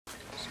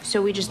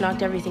So we just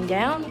knocked everything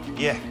down?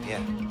 Yeah.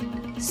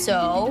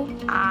 So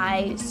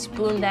I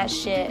spooned that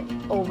shit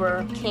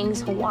over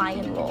King's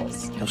Hawaiian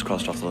rolls. That was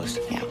crossed off the list.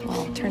 Yeah,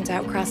 well, turns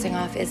out crossing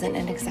off isn't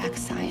an exact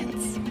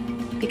science.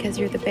 Because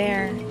you're the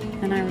bear,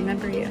 and I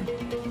remember you.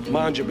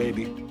 Mind you,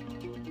 baby.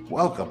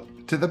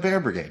 Welcome to the Bear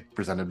Brigade,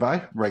 presented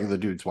by Regular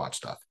Dudes Watch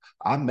Stuff.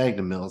 I'm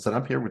Magnum Mills, and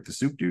I'm here with the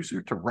Soup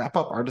Deucer to wrap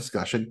up our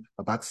discussion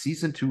about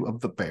Season 2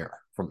 of The Bear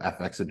from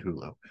FX and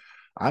Hulu.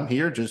 I'm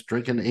here just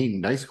drinking a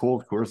nice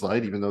cold Coors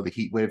Light, even though the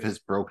heat wave has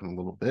broken a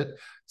little bit.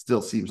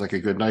 Still seems like a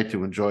good night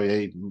to enjoy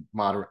a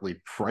moderately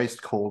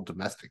priced cold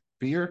domestic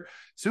beer.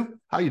 Soup,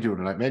 how you doing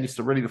tonight, man? You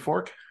still ready to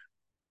fork?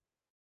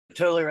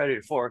 Totally ready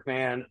to fork,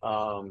 man.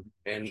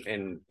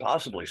 And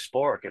possibly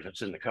spork if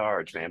it's in the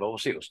cards, man. But we'll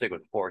see. We'll stick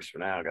with the forks for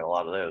now. I got a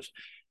lot of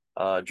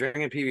those.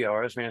 Drinking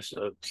PBRs, man.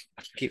 So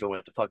keep it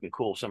with the fucking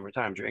cool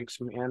summertime drinks,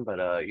 man.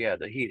 But yeah,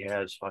 the heat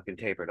has fucking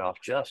tapered off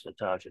just a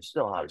touch. It's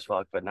still hot as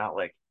fuck, but not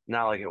like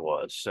it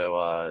was.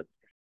 So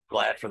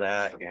glad for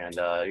that. And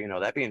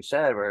that being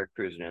said, we're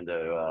cruising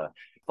into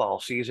fall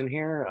season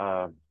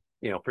here.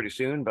 Pretty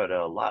soon, but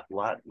a lot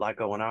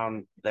going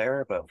on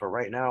there. But for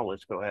right now,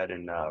 let's go ahead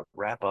and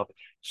wrap up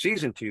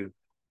Season 2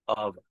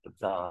 of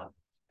The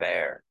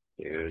Bear.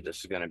 Dude, this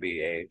is going to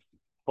be a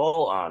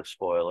full-on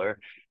spoiler.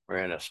 We're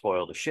going to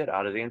spoil the shit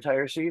out of the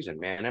entire season,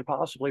 man, and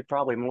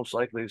probably most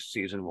likely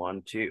Season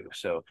 1 too.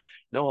 So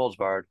no holds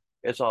barred.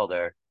 It's all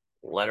there.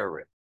 Let her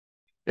rip.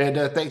 And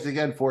thanks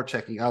again for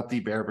checking out the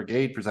Bear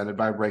Brigade, presented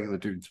by Regular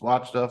Dudes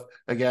Watch Stuff.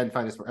 Again,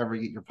 find us wherever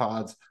you get your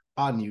pods,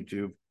 on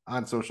YouTube,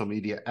 on social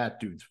media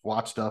at Dudes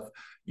Watch Stuff.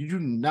 You do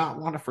not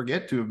want to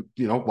forget to,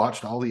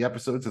 watch all the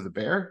episodes of The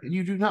Bear, and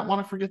you do not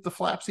want to forget the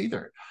flaps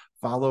either.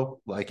 Follow,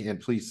 like, and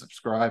please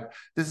subscribe.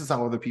 This is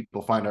how other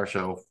people find our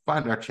show,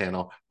 find our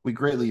channel. We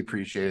greatly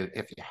appreciate it.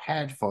 If you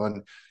had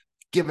fun,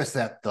 give us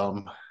that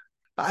thumb.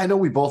 I know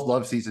we both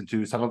love Season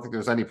 2, so I don't think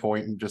there's any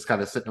point in just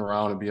kind of sitting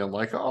around and being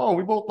like, oh,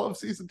 we both love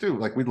Season 2.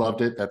 Like, we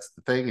loved it. That's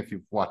the thing. If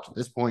you've watched at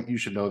this point, you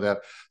should know that.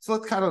 So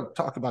let's kind of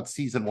talk about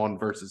Season 1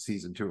 versus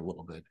Season 2 a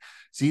little bit.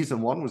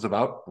 Season 1 was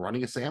about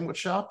running a sandwich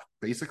shop,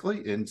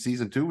 basically, and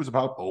Season 2 was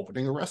about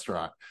opening a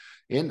restaurant.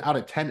 And out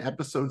of 10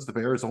 episodes, The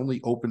Bear is only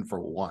open for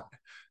 1.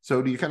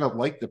 So do you kind of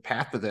like the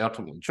path that they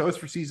ultimately chose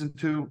for Season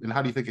 2, and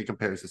how do you think it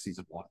compares to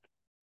Season 1?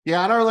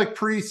 Yeah, on our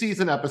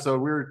pre-season episode,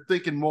 we were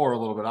thinking more a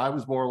little bit. I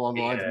was more along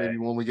the lines of maybe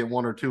when we get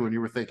 1 or 2, and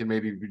you were thinking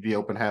maybe we'd be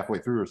open halfway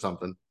through or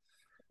something.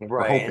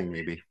 Right. Or hoping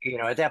maybe.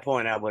 At that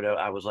point, I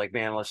was like,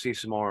 man, let's see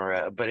some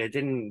more. But it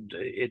didn't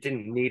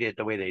need it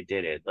the way they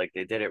did it. Like,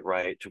 they did it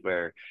right to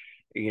where,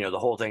 the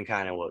whole thing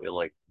kind of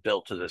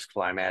built to this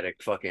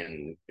climatic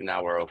fucking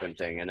now we're open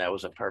thing, and that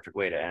was a perfect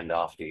way to end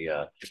off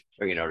to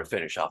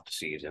finish off the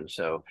season.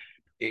 So,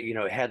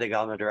 had they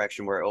gone the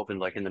direction where it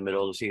opened in the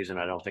middle of the season,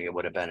 I don't think it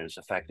would have been as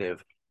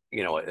effective.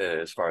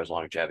 As far as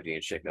longevity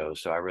and shit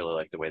goes. So I really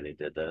like the way they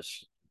did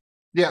this.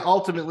 Yeah,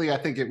 ultimately, I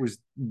think it was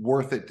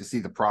worth it to see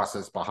the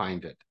process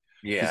behind it.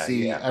 Yeah, to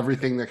see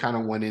everything that kind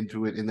of went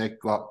into it, and they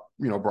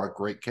brought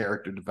great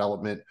character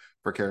development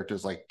for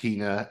characters like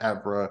Tina,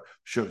 Evra,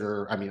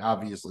 Sugar. I mean,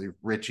 obviously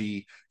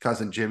Richie,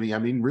 Cousin Jimmy. I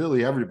mean,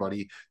 really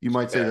everybody. You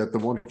might say that the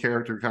one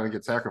character who kind of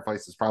gets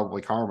sacrificed is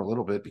probably Carm a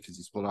little bit because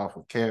he split off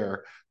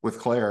with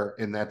Claire,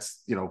 and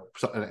that's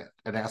an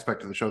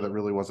aspect of the show that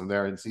really wasn't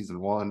there in Season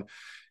 1.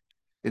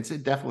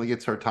 It definitely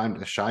gets her time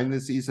to shine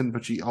this season,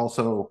 but she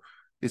also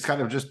is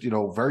kind of just,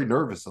 very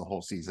nervous the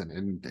whole season.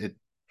 And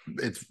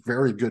it's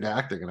very good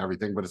acting and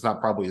everything, but it's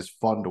not probably as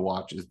fun to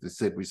watch as the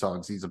Sid we saw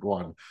in Season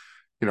 1,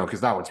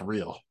 because now it's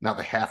real. Now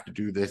they have to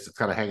do this. It's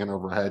kind of hanging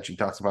over her head. She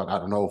talks about, I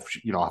don't know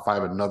if I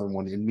have another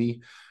one in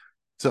me.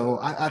 So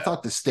I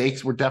thought the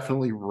stakes were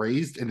definitely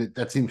raised, and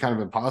that seemed kind of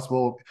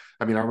impossible.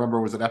 I mean, I remember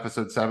it was in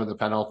episode 7, the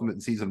penultimate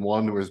in Season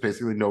 1, there was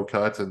basically no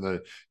cuts, and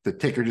the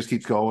ticker just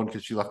keeps going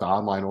because she left the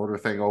online order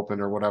thing open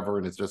or whatever,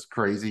 and it's just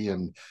crazy.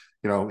 And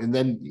and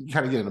then you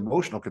kind of get an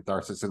emotional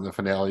catharsis in the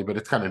finale, but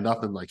it's kind of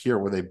nothing like here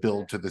where they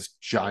build to this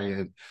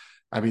giant.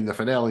 I mean, the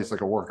finale is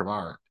like a work of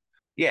art.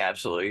 Yeah,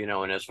 absolutely.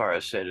 And as far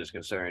as Sid is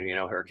concerned,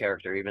 her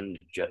character, even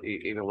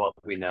what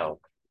we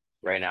know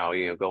right now,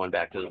 going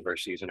back to the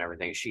first season,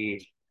 everything,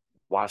 she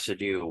wants to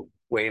do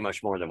way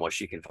much more than what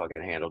she can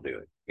fucking handle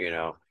doing,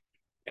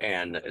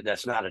 and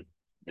it's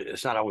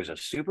not always a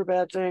super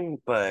bad thing,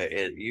 but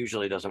it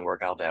usually doesn't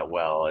work out that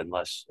well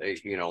unless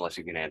you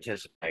can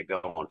anticipate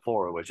going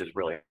forward, which is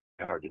really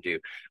hard to do,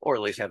 or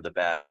at least have the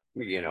bat,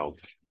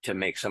 to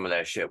make some of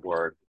that shit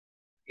work,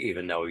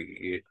 even though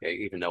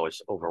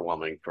it's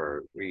overwhelming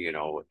for,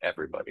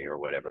 everybody or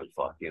whatever the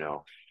fuck,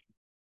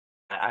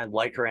 I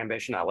like her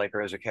ambition. I like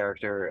her as a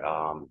character.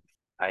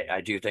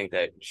 I do think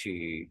that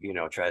she,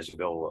 tries to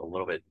go a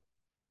little bit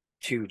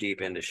too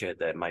deep into shit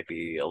that might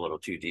be a little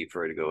too deep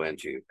for her to go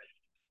into.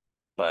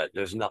 But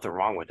there's nothing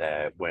wrong with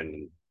that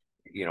when,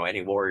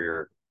 any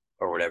warrior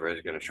or whatever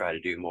is going to try to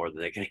do more than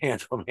they can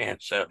handle, man.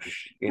 So,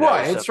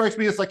 right. It strikes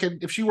me as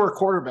if she were a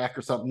quarterback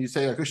or something, you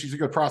say, she's a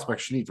good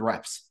prospect, she needs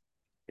reps.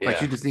 Like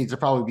Yeah. she just needs to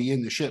probably be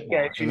in the shit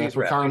Yeah, more. she And that's needs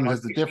what rest. Carmen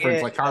has the difference.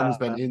 Yeah, Like Carmen's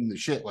been in the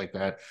shit like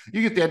that.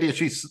 You get the idea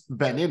she's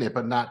been in it,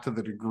 but not to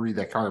the degree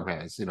that Carmen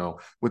has,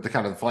 with the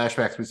kind of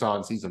flashbacks we saw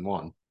in season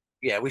one.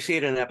 yeah, we see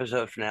it in the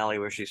episode finale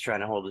where she's trying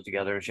to hold it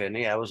together and shit. And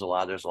yeah, it was a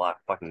lot. There's a lot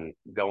fucking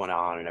going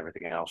on and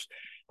everything else.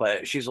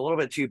 But she's a little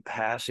bit too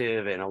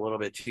passive and a little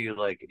bit too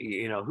like,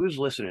 who's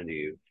listening to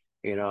you?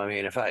 I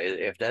mean,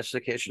 if that's the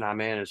kitchen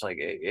I'm in, it's like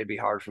it'd be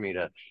hard for me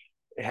to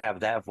have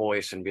that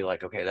voice and be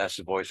like, okay, that's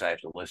the voice I have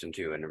to listen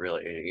to, and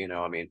really,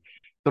 I mean,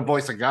 The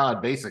voice of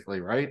God, basically,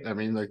 right? I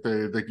mean, like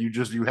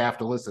you have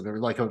to listen.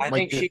 Like a I Mike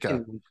think she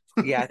Ditka. can,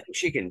 yeah, I think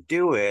she can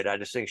do it. I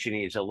just think she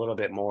needs a little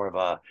bit more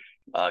of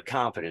a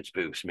confidence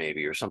boost,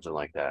 maybe, or something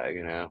like that.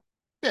 Yeah,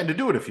 and to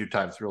do it a few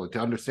times, really, to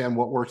understand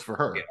what works for Yeah,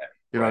 her.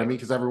 You know what I right. mean?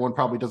 Because everyone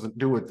probably doesn't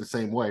do it the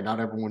same way. Not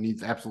everyone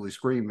needs to absolutely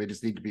scream. They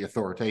just need to be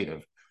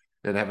authoritative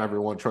and have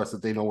everyone trust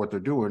that they know what they're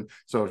doing.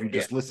 So if you Yeah.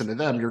 just listen to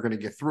them, you're going to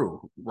get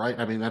through, right?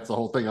 I mean, that's the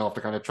whole thing. I'll have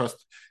to kind of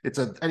trust.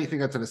 Anything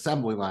that's an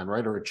assembly line,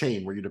 right, or a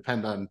chain where you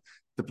depend on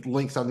the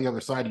links on the other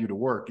side of you to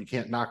work. You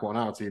can't knock one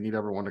out, so you need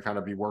everyone to kind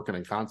of be working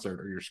in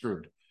concert, or you're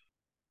screwed.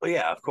 Well,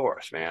 yeah, of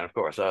course, man. Of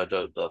course.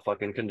 The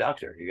fucking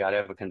conductor. You got to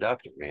have a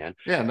conductor, man.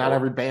 Yeah, not Or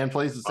every band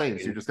plays the same,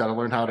 so you just got to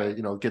learn how to,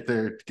 get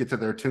to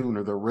their tune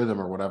or their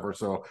rhythm or whatever.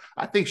 So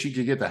I think she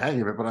could get the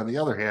hang of it. But on the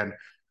other hand,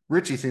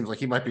 Richie seems like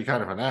he might be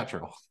kind of a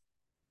natural.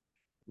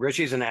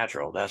 Richie's a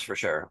natural, that's for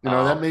sure.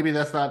 That maybe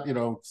that's not,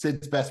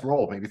 Sid's best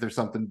role. Maybe there's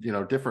something,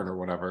 different or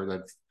whatever.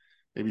 That's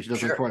maybe she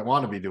doesn't Sure. quite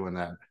want to be doing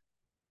that.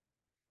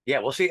 Yeah,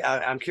 we'll see.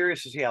 I'm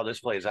curious to see how this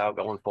plays out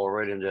going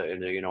forward into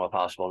a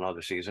possible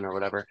another season or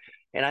whatever.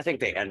 And I think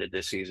they ended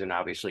this season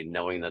obviously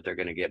knowing that they're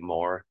going to get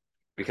more,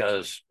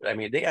 because I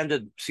mean they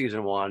ended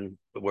season one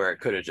where it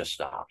could have just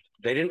stopped.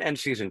 They didn't end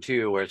season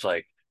two where it's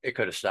like it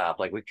could have stopped.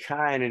 Like we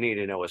kind of need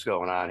to know what's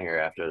going on here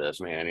after this,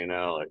 man.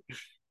 Like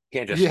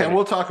can't just Yeah, finish.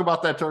 we'll talk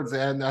about that towards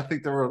the end. I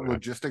think there were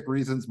logistic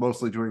reasons,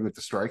 mostly doing with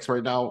the strikes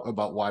right now,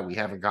 about why we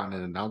haven't gotten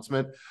an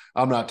announcement.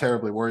 I'm not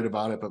terribly worried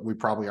about it, but we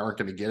probably aren't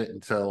going to get it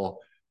until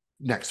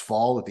next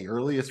fall at the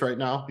earliest right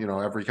now.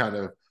 Every kind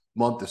of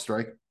month the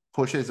strike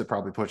pushes, it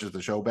probably pushes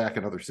the show back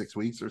another 6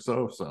 weeks or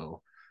so.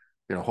 So,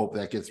 hope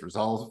that gets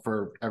resolved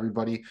for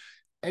everybody.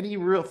 Any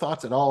real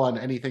thoughts at all on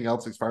anything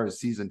else as far as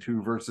season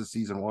two versus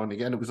season one?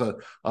 Again, it was a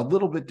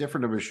little bit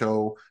different of a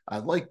show. I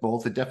like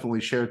both. It definitely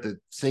shared the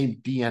same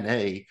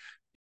DNA.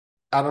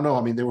 I don't know.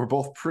 I mean, they were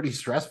both pretty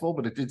stressful,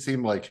 but it did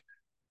seem like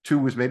two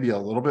was maybe a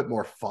little bit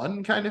more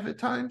fun kind of at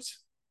times.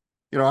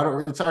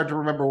 It's hard to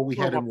remember what we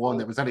had in one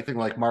that was anything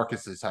like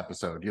Marcus's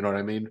episode. You know what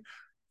I mean?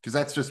 Because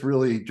that's just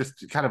really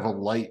just kind of a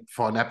light,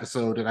 fun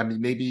episode. And I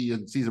mean, maybe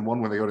in season one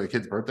when they go to the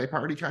kid's birthday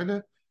party, kind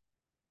of,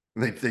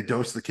 they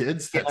dose the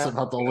kids. That's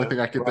about the only thing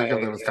I could think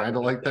of that was kind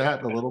of like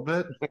that a little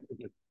bit.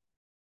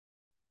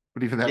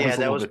 But even that was Yeah, a that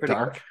little was bit pretty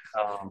dark.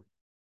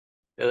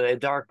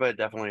 dark, but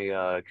definitely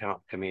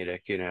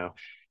comedic.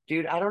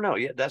 Dude, I don't know.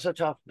 Yeah, that's a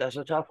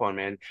tough one,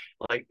 man.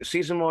 Like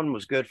season one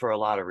was good for a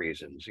lot of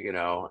reasons,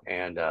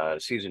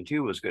 and season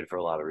two was good for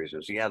a lot of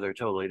reasons. Yeah, they're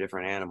totally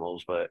different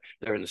animals, but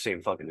they're in the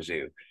same fucking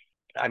zoo.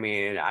 I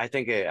mean, I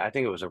think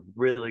it was a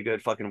really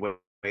good fucking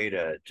way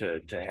to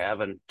have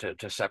and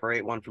to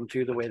separate one from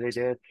two the way they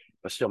did,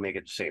 but still make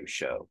it the same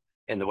show.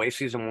 And the way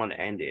season one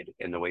ended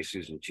and the way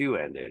season two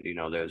ended,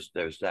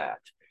 there's that.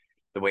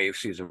 The way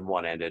season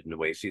one ended and the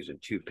way season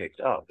two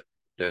picked up,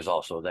 there's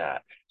also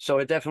that. So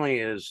it definitely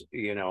is,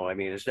 I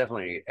mean, it's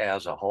definitely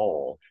as a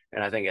whole.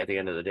 And I think at the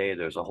end of the day,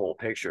 there's a whole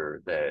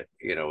picture that,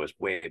 is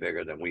way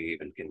bigger than we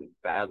even can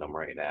fathom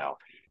right now.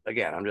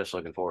 Again, I'm just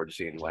looking forward to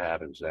seeing what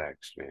happens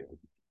next, man.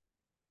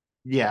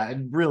 Yeah,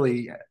 and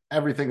really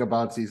everything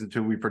about season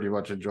two we pretty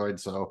much enjoyed.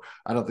 So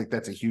I don't think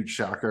that's a huge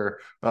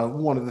shocker.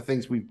 One of the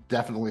things we've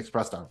definitely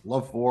expressed our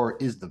love for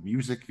is the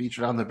music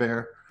featured on The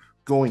Bear.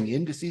 Going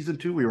into season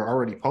two, we were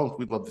already pumped.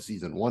 We loved the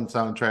season one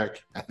soundtrack.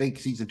 I think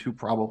season two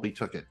probably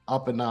took it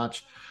up a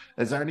notch.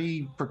 Is there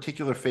any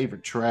particular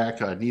favorite track,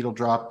 needle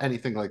drop,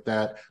 anything like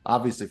that?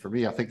 Obviously, for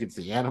me, I think it's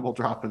the animal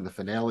drop in the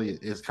finale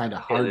is kind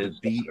of hard to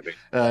beat.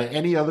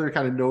 Any other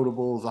kind of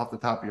notables off the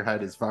top of your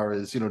head as far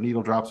as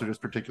needle drops or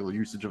just particular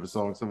usage of a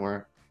song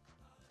somewhere?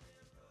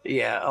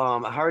 Yeah,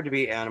 hard to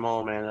beat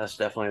Animal, man. That's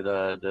definitely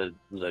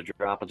the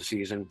drop of the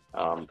season.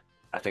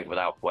 I think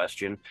without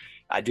question.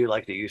 I do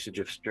like the usage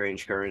of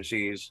strange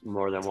currencies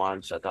more than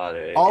once. I thought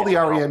All the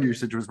REM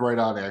usage was right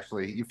on,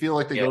 actually. You feel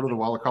like they yeah. go to the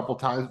well a couple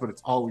times, but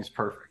it's always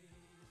perfect.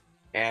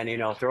 And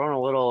throwing a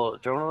little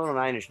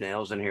Nine Inch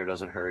Nails in here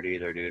doesn't hurt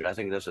either, dude. I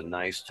think that's a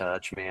nice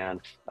touch,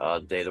 man.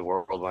 Day the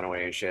World Went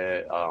Away and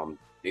shit.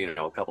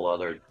 A couple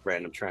other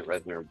random Trent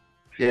Reznor.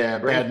 Yeah,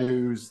 Bad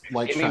News,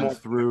 Light Shines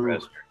Through.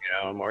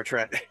 More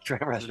Trent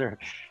Reznor.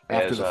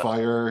 After the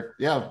Fire.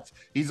 Yeah,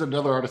 he's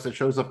another artist that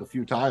shows up a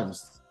few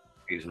times.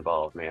 He's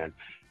involved, man.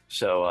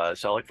 So I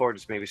look forward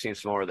to maybe seeing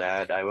some more of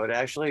that. I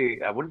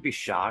wouldn't be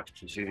shocked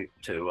to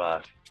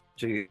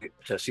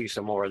see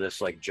some more of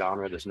this like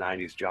genre, this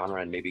 90s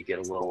genre, and maybe get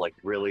a little like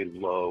really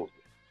low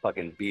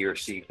fucking B or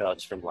C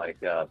cuts from like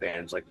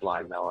bands like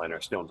Blind Melon or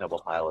Stone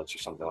Temple Pilots or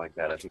something like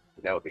that. I think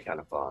that would be kind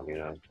of fun.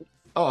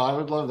 Oh, I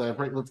would love that.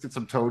 Let's get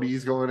some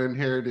toadies going in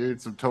here,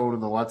 dude. Some toad in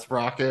the what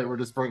sprocket. We're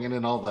just bringing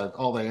in all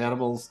the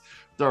animals,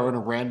 throwing a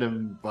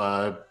random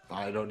I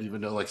don't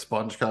even know, like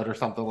sponge cut or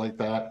something like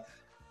that.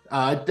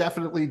 I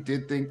definitely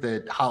did think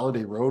that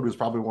Holiday Road was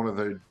probably one of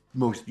the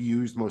most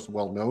used, most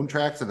well-known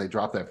tracks, and they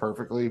dropped that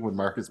perfectly when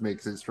Marcus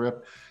makes his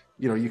trip.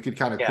 You could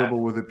kind of Yeah. quibble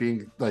with it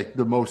being like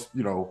the most,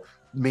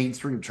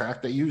 mainstream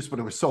track they used, but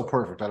it was so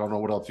perfect. I don't know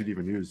what else you'd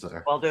even use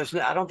there. Well,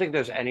 I don't think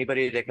there's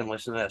anybody that can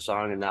listen to that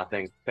song and not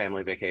think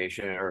Family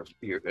Vacation or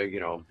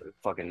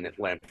fucking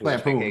Lampoon's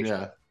Lampoon, Vacation.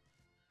 yeah.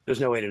 There's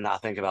no way to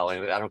not think about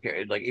it. I don't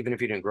care. Like, even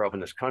if you didn't grow up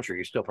in this country,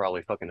 you still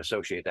probably fucking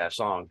associate that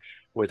song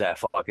with that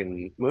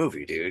fucking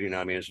movie, dude.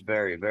 I mean, it's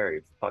very,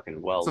 very fucking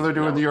So well they're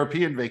doing the known.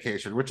 European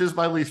Vacation, which is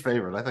my least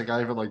favorite. I think I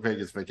even like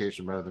Vegas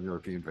Vacation better than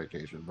European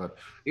Vacation, but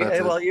that's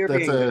Yeah, a well, you're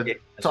that's being a ridiculous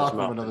as talk of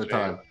muffins, another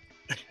time.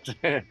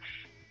 man.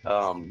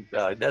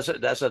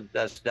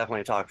 That's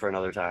definitely a talk for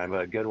another time.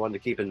 A good one to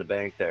keep in the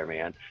bank there,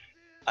 man.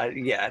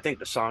 I think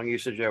the song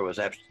usage there was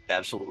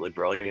absolutely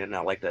brilliant, and I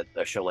like that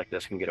a show like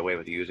this can get away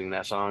with using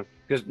that song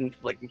because,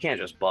 like, you can't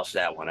just bust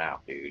that one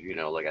out, dude.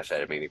 Like I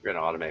said, I mean, you're gonna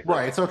automatically.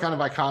 Right. It's so kind of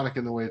iconic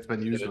in the way it's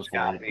been used It's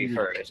got to before. be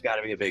for it's got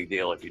to be a big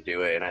deal if you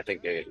do it, and I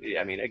think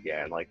I mean,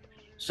 again, like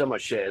so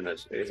much shit in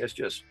this, it's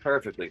just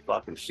perfectly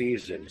fucking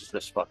seasoned.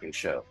 This fucking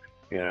show,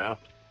 you know.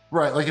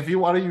 Right. Like if you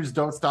want to use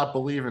Don't Stop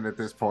Believing at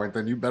this point,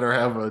 then you better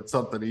have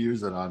something to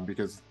use it on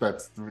because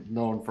that's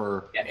known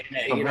for Yeah,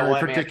 some you know very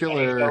what, man? If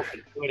any show particular.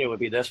 could do it, it would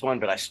be this one,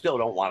 but I still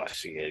don't want to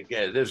see it.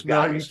 Yeah, there's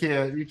got No, to be. you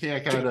can't. You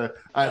can't kind of.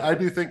 I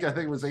think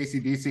it was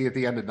AC/DC at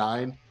the end of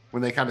nine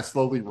when they kind of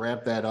slowly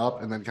ramped that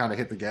up and then kind of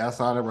hit the gas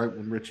on it right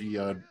when Richie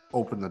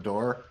opened the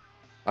door.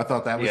 I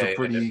thought that was a Yeah, yeah,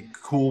 pretty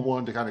cool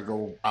one to kind of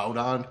go out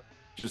on,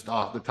 just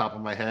off the top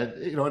of my head.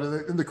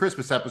 And the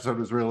Christmas episode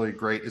was really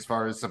great as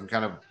far as some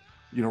kind of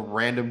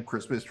random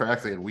Christmas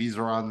tracks. They had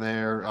Weezer on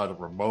there, the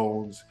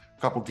Ramones,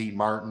 a couple Dean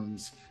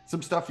Martins,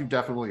 some stuff you've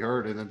definitely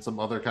heard, and then some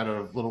other kind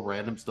of little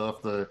random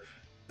stuff. The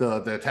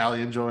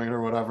Italian joint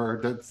or whatever.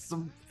 That's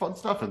some fun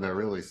stuff in there,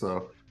 really.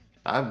 So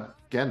I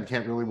again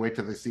can't really wait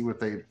till they see what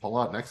they pull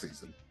out next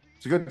season.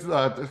 It's a good,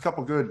 a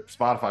couple good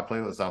Spotify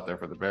playlists out there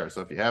for the Bears.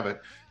 So if you have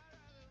it,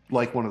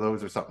 like one of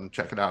those or something,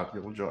 check it out.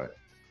 You'll enjoy it.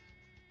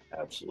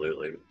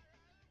 absolutely.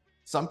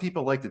 Some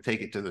people like to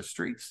take it to the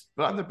streets,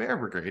 but on the Bear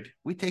Brigade,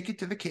 we take it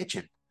to the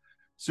kitchen.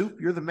 Soup,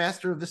 you're the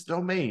master of this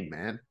domain,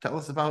 man. Tell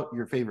us about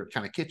your favorite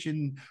kind of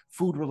kitchen,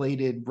 food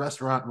related,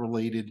 restaurant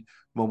related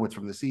moments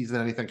from the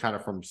season, anything kind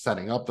of from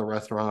setting up the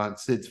restaurant,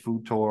 Sid's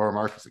food tour,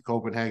 Marcus of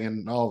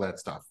Copenhagen, all that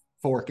stuff.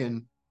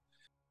 Forking.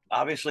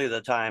 Obviously,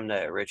 the time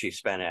that Richie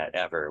spent at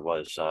Ever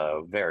was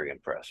very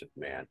impressive,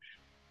 man.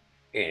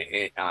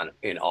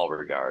 In all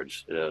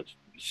regards,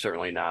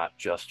 certainly not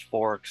just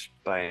forks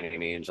by any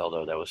means,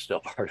 although that was still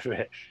part of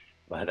it.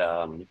 But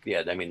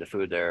yeah, I mean, the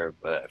food there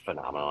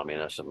phenomenal. I mean,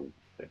 that's some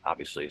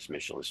obviously it's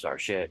Michelin star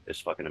shit. It's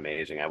fucking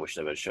amazing. I wish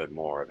they would have showed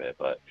more of it,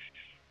 but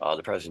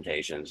the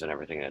presentations and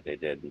everything that they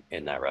did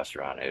in that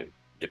restaurant,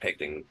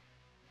 depicting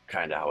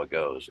kind of how it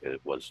goes,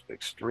 it was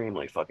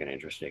extremely fucking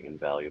interesting and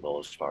valuable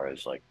as far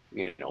as like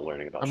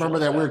learning I about shit remember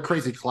like that that. weird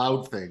crazy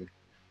cloud thing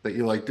that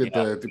you like did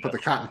Yeah, you put the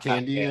cotton cotton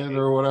candy in candy.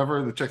 or whatever.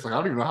 And the chick's like, I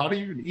don't even know how do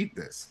you even eat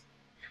this.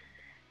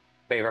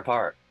 Favorite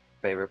part.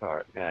 Favorite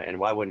part. Yeah, and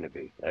why wouldn't it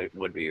be? It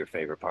would be your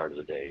favorite part of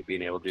the day.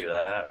 Being able to do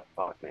that.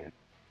 Fuck, man.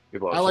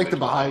 You're I blowing like the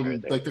somebody's mind right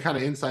behind, there. like the kind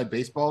of inside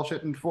baseball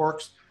shit in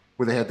Forks,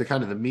 where they had the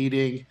kind of the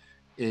meeting,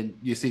 and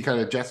you see kind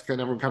of Jessica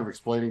and everyone kind of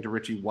explaining to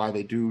Richie why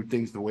they do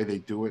things the way they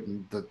do it,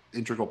 and the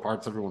integral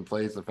parts everyone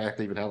plays. The fact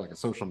they even had like a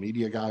social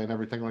media guy and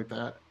everything like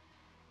that.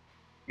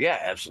 Yeah,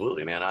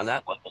 absolutely, man. On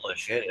that level of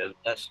shit,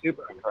 that's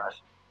super impressive.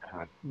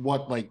 And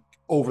What like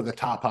over the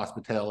top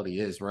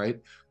hospitality is, right?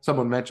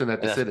 Someone mentioned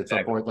that to that's Sid at some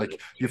exactly point, what it like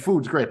is. your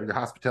food's great, but your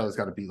hospitality's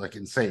got to be like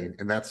insane,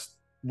 and that's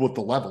what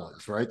the level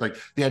is, right? Like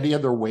the idea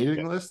of their Yeah,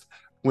 waiting list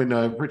when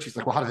Richie's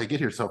like, "Well, how did they get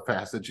here so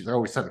fast?" and she's like, "Oh,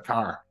 we sent a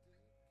car."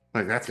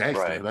 Like that's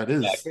gangster. right. That Yeah,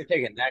 if is you're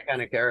taking that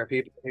kind of care of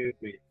people, dude,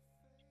 I mean,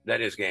 that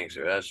is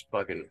gangster. That's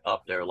fucking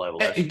up their level.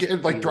 That's like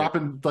easily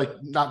dropping like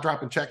not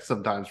dropping checks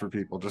sometimes for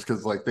people just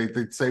because like they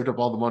saved up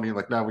all the money and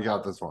like now we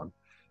got this one.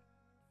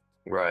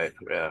 right.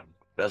 Yeah,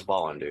 that's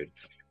balling, dude.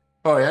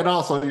 Oh yeah, and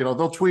also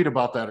they'll tweet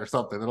about that or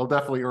something. It'll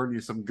definitely earn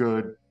you some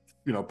good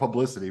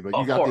publicity. But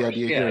you Of got the course.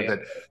 idea Yeah, here yeah. that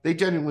they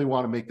genuinely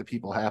want to make the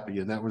people happy,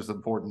 and that was an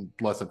important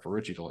lesson for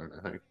Richie to learn.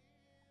 I think.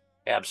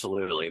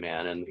 Absolutely,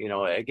 man. And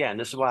again,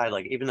 this is why,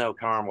 like, even though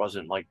Karm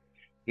wasn't like,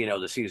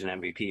 the season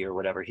MVP or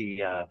whatever,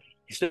 he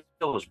still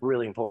was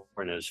really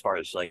important as far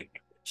as like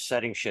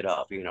setting shit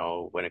up,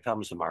 when it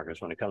comes to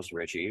Marcus, when it comes to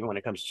Richie, even when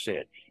it comes to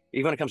Sid,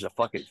 even when it comes to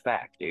fucking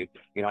fact, dude.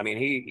 I mean,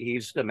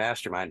 he's the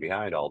mastermind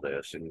behind all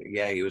this. And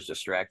yeah, he was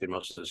distracted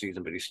most of the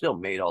season, but he still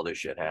made all this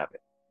shit happen.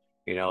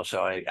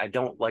 So I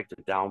don't like to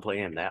downplay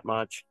him that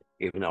much,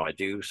 even though I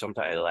do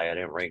sometimes. Like, I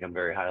didn't rank him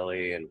very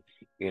highly, and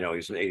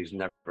he's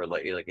never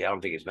like I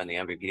don't think he's been the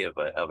MVP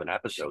of an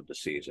episode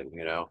this season.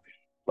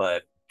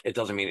 But it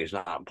doesn't mean he's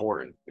not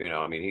important.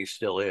 I mean, he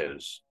still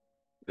is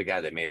the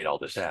guy that made all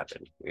this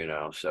happen.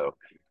 So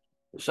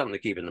it's something to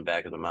keep in the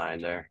back of the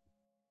mind there.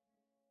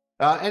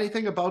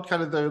 Anything about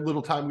kind of the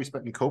little time we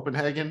spent in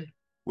Copenhagen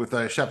with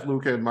Chef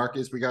Luca and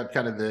Marcus? We got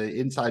kind of the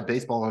inside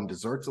baseball on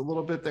desserts a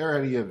little bit there.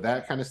 Any of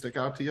that kind of stick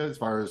out to you as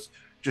far as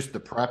just the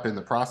prep and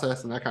the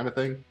process and that kind of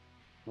thing?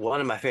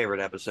 One of my favorite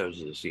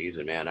episodes of the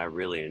season, man. I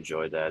really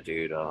enjoyed that,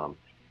 dude.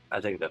 I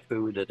think the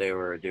food that they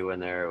were doing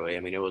there, I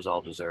mean, it was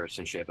all desserts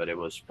and shit, but it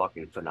was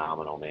fucking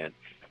phenomenal, man.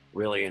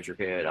 Really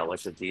intricate. I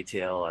like the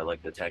detail. I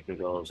like the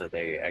technicals that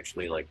they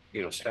actually like,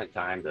 spent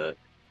time to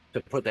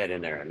put that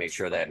in there and make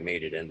sure that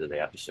made it into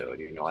the episode.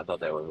 I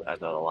thought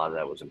a lot of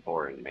that was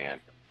important, man,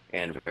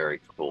 and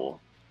very cool.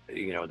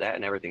 That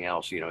and everything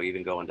else,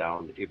 even going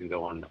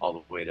all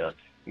the way to,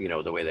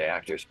 the way the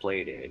actors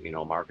played it,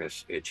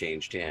 Marcus, it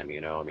changed him,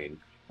 I mean,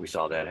 we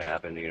saw that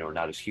happen,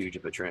 not as huge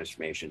of a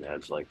transformation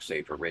as like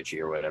say for Richie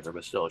or whatever,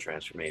 but still a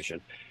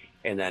transformation.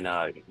 And then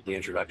the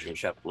introduction of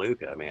Chef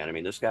Luca, man. I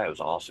mean, this guy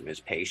was awesome. His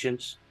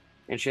patience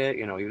and shit,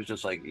 he was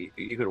just like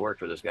you could work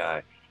for this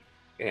guy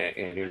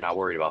and you're not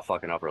worried about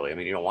fucking up really. I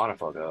mean, you don't want to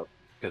fuck up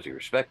because you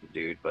respect the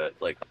dude, but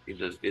like he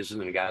just isn't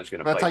the guy who's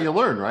gonna That's bite how you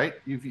learn, right?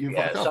 You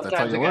yeah, fuck up. That's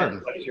how sometimes you a guy learn.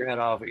 that bites your head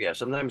off. Yeah,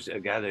 sometimes a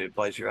guy that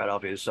bites your head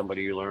off is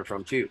somebody you learn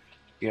from too.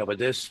 But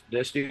this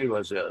dude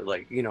was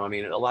like, I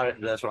mean, a lot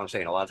of that's what I'm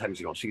saying. A lot of times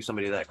you don't see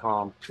somebody that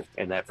calm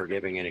and that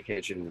forgiving in a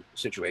kitchen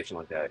situation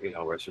like that.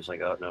 Where it's just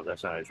like, oh no,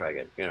 that's not how I try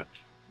again.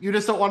 You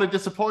just don't want to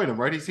disappoint him,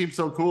 right? He seems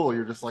so cool.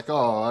 You're just like,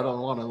 oh, I don't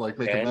want to like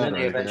make him And mad then or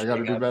they anything. I got eventually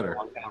to do got a better.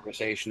 long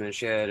conversation and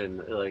shit,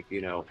 and like,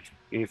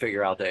 you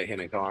figure out that him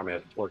and Carm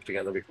have worked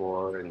together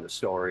before, and the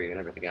story and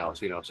everything else.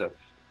 So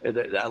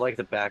I like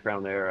the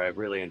background there. I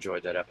really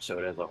enjoyed that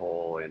episode as a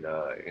whole, and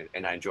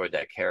I enjoyed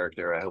that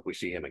character. I hope we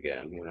see him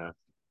again.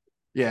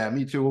 Yeah,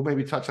 me too. We'll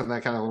maybe touch on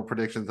that kind of little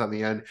predictions on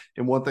the end.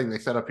 And one thing they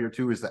set up here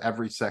too is the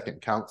every second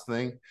counts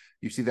thing.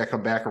 You see that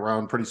come back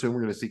around pretty soon.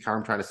 We're going to see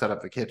Carm trying to set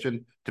up the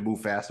kitchen to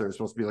move faster. It's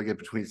supposed to be like in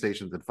between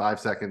stations in 5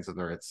 seconds, and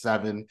they're at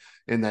 7.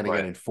 And then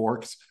again in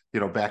Forks,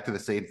 back to the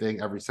same thing.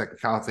 Every second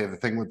counts. They have the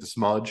thing with the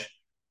smudge,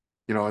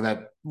 and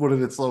that what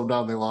did it slow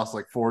down? They lost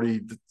like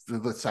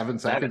 47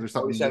 seconds or something.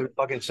 47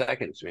 fucking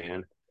seconds,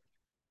 man.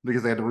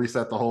 Because they had to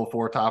reset the whole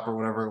 4-top or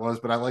whatever it was.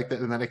 But I like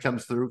that, and then it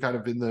comes through kind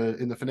of in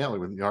the finale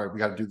with all right, we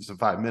got to do this in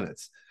 5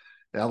 minutes.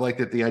 And I like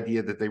that the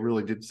idea that they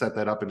really did set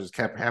that up and just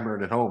kept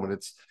hammering it home. And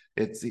it's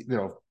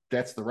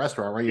that's the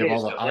restaurant, right? You have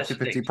all the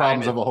occupancy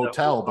problems of a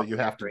hotel, but you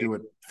have to do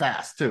it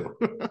fast too.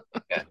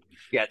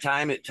 Yeah.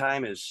 Time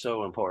is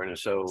so important.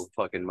 It's so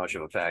fucking much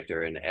of a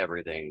factor in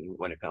everything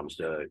when it comes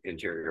to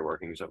interior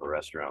workings of a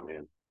restaurant,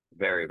 man.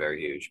 Very,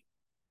 very huge.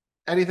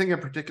 Anything in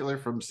particular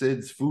from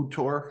Sid's food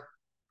tour?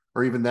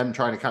 Or even them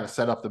trying to kind of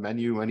set up the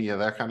menu, any of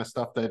that kind of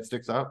stuff that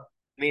sticks out?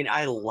 I mean,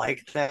 I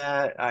like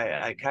that.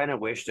 I kind of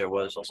wish there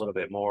was a little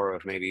bit more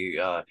of maybe.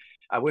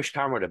 I wish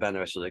Carm would have been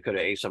there so they could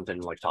have ate something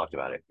like talked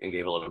about it and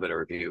gave a little bit of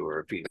review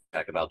or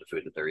feedback about the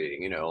food that they're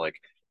eating. Like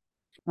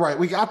right.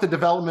 We got the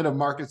development of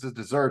Marcus's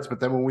desserts, but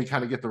then when we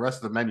kind of get the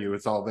rest of the menu,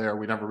 it's all there.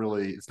 We never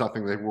really. It's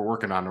nothing that we're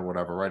working on or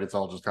whatever, right? It's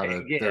all just kind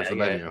of there's the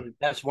menu.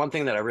 That's one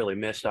thing that I really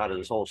missed out of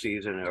this whole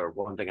season, or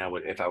one thing I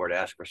would, if I were to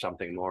ask for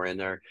something more in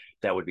there,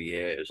 that would be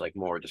it. Is like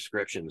more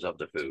descriptions of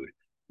the food,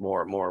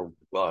 more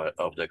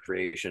of the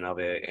creation of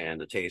it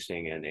and the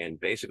tasting, and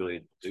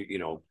basically,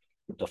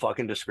 the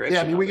fucking description.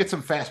 Yeah, I mean, we get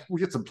some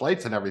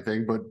plates and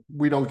everything, but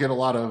we don't get a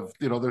lot of,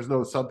 there's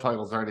no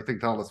subtitles or anything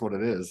telling us what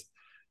it is.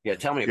 Yeah,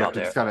 tell me about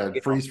that. Just kind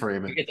of freeze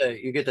frame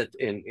it. You get that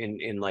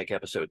in like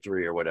episode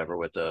 3 or whatever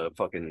with the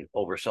fucking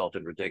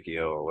oversalted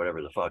radicchio or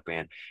whatever the fuck,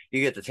 man.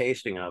 You get the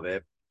tasting of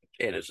it.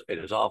 It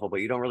is awful,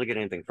 but you don't really get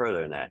anything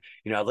further than that.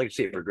 I'd like to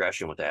see a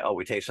progression with that. Oh,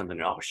 we taste something.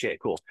 Oh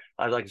shit, cool.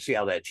 I'd like to see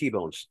how that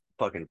T-Bone's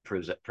fucking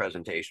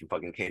presentation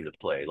fucking came to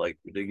play. Like,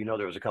 there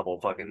was a couple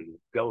of fucking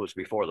goes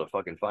before the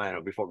fucking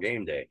final, before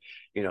game day.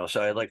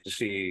 So I'd like to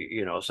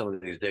see, some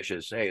of these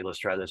dishes. Hey, let's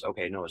try this.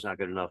 Okay, no, it's not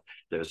good enough.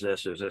 There's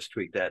this,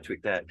 tweak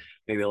that.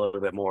 Maybe a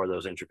little bit more of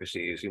those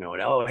intricacies, and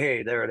oh,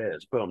 hey, there it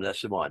is. Boom,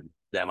 that's the one.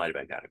 That might have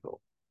been kind of cool.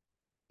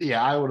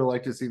 Yeah, I would have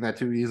liked to see that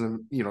too.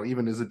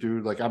 Even as a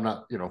dude, like I'm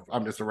not,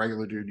 I'm just a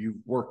regular dude. You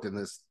worked in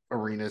this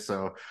arena,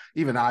 so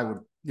even I would,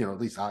 at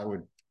least I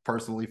would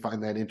personally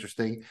find that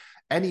interesting.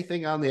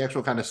 Anything on the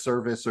actual kind of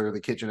service or the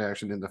kitchen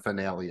action in the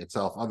finale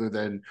itself, other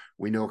than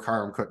we know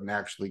Carm couldn't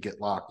actually get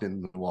locked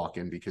in the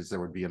walk-in because there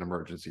would be an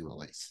emergency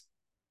release.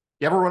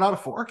 You ever run out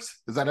of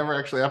forks? Does that ever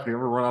actually happen? You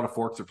ever run out of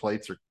forks or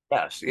plates? Or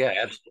yes, yeah,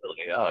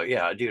 absolutely. Oh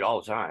yeah, dude,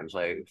 all the time. It's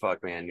like,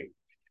 fuck, man.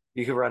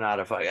 You could run out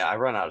of. I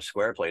run out of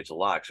square plates a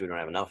lot because we don't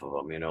have enough of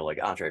them. Like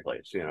entree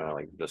plates.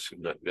 Like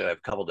a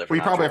couple different. Well,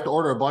 you probably have to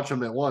order a bunch of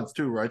them at once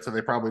too, right? So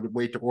they probably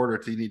wait to order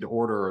till you need to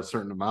order a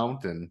certain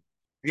amount. And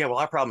yeah, well,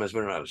 our problem is we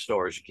don't have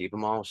storage to keep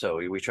them all, so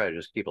we try to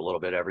just keep a little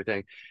bit of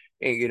everything.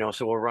 And,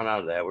 so we'll run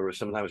out of that.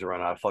 Sometimes we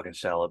run out of fucking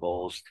salad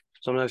bowls.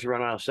 Sometimes you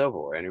run out of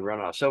silverware, and you run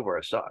out of silverware,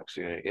 it sucks.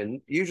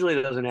 And usually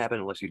it doesn't happen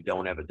unless you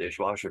don't have a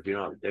dishwasher. If you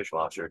don't have a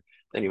dishwasher,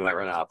 then you might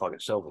run out of fucking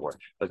silverware.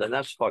 But then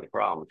that's the fucking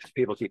problem because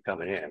people keep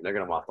coming in. They're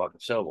gonna want fucking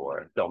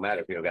silverware. It don't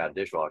matter if you don't got a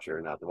dishwasher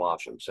or not to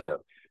wash them. So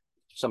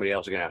somebody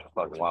else is gonna have to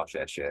fucking wash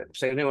that shit.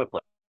 Same thing with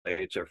plates.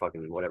 electrolytes or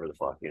fucking whatever the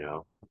fuck, you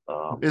know.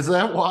 Is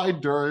that why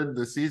during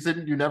the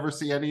season you never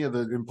see any of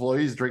the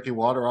employees drinking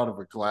water out of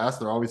a glass?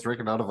 They're always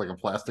drinking out of like a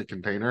plastic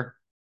container.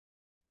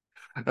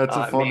 That's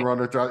a fun Maybe,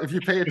 runner throughout. If you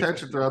pay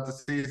attention throughout the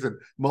season,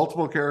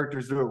 multiple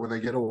characters do it when they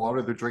get a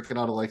water. They're drinking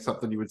out of like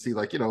something you would see,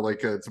 like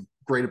like some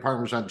grated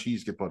Parmesan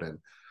cheese get put in,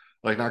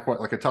 like not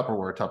quite like a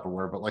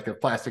Tupperware, but like a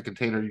plastic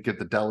container you get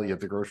the deli at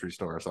the grocery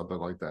store or something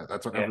like that.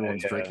 That's what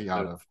everyone's drinking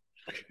out of.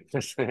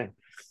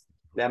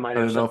 that might I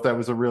have don't know if something. that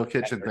was a real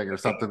kitchen thing or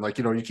something. Like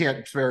you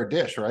can't spare a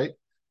dish, right?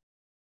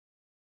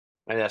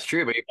 And that's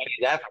true, but you might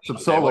need that for Some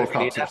something. What solo if you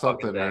need cups or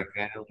that fucking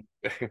something,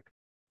 thing, or man?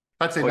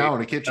 I'd say Well, now you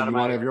in the kitchen out of you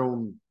want to my have your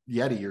own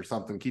Yeti or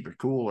something, keep it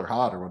cool or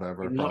hot or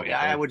whatever. no, I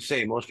Probably. would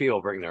say most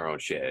people bring their own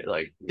shit.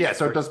 Like Yeah,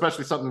 so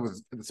especially something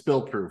with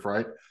spill proof,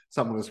 right?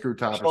 Something with a screw you're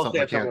top or supposed to something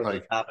I have can't something with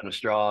like. a top and a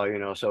straw, you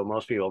know. So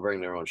most people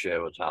bring their own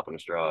shit with top and a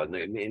straw, and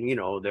you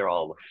know they're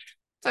all.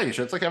 Tell you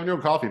shit, it's like having your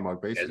own coffee mug,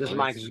 Yeah, this is basically.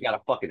 mine because it's got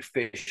a fucking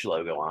fish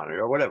logo on it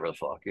or whatever the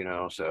fuck, you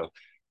know. So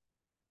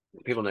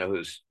people know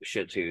whose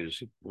shit's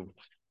whose.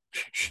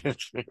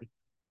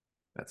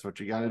 That's what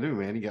you got to do,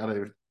 man. You got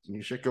to when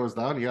your shit goes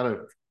down, you got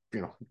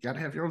to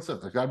have your own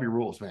stuff. There's got to be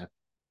rules, man.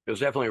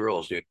 There's definitely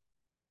rules, dude.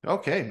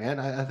 Okay, man.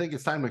 I think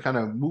it's time to kind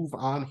of move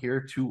on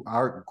here to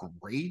our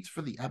grades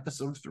for the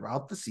episodes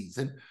throughout the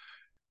season.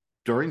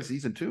 During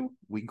season 2,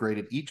 we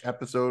graded each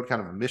episode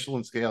kind of a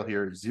Michelin scale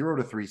here, 0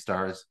 to 3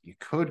 stars. You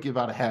could give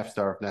out a half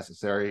star if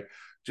necessary.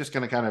 Just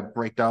going to kind of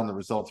break down the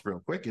results real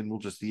quick, and we'll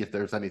just see if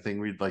there's anything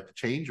we'd like to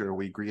change or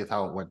we agree with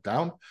how it went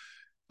down.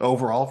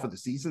 Overall for the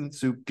season,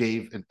 Soup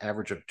gave an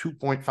average of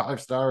 2.5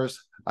 stars.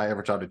 I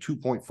averaged out a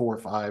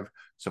 2.45,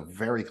 so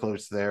very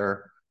close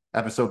there.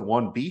 Episode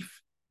 1,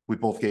 Beef, we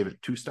both gave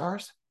it 2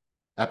 stars.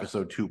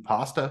 Episode 2,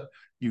 Pasta,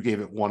 you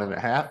gave it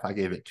 1.5. I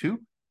gave it 2.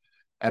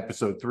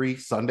 Episode 3,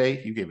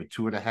 Sunday, you gave it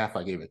 2.5.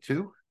 I gave it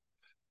 2.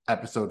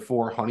 Episode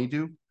 4,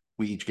 Honeydew,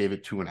 we each gave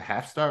it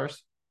 2.5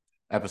 stars.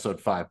 Episode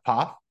 5,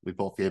 Pop, we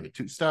both gave it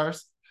 2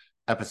 stars.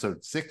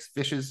 Episode 6,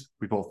 Fishes,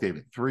 we both gave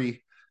it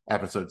 3.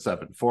 Episode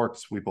 7,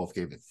 Forks, we both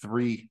gave it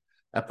 3.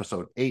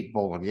 Episode 8,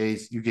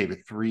 Bolognese, you gave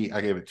it 3.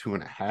 I gave it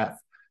 2.5.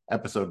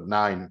 Episode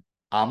 9,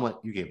 Omelet,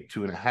 you gave it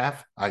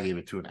 2.5. I gave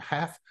it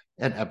 2.5.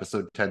 And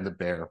episode 10, The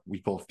Bear, we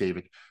both gave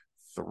it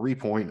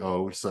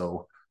 3.0.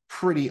 So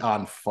pretty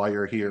on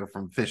fire here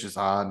from Fishes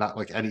on. Not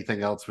like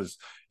anything else was,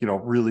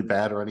 really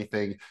bad or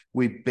anything.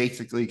 We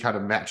basically kind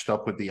of matched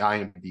up with the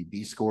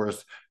IMDb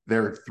scores.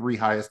 Their 3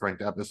 highest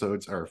ranked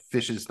episodes are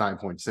Fishes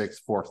 9.6,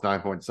 Forks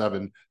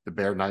 9.7, The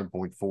Bear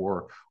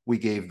 9.4. We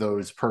gave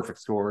those perfect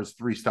scores,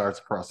 3 stars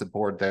across the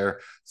board there.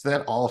 So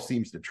that all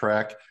seems to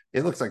track.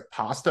 It looks like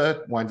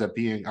Pasta winds up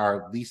being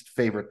our least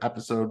favorite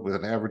episode with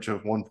an average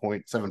of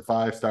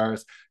 1.75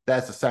 stars.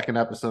 That's the second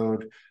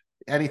episode.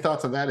 Any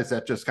thoughts on that? Is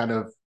that just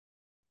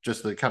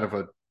a kind of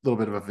a little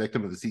bit of a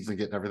victim of the season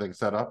getting everything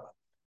set up?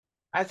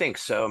 I think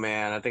so,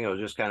 man. I think it was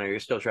just kind of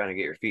you're still trying to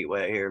get your feet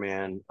wet here,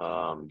 man.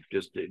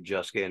 Just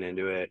getting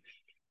into it.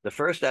 The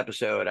first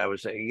episode, I would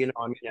say, I mean,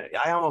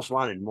 I almost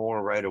wanted more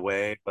right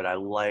away, but I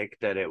like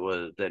that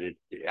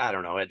I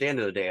don't know. At the end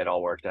of the day, it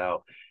all worked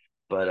out.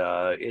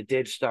 But it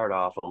did start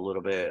off a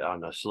little bit on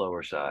the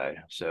slower side.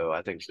 So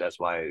I think that's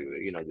why,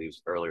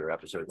 these earlier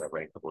episodes I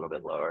ranked a little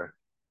bit lower.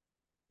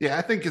 Yeah,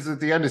 I think because at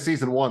the end of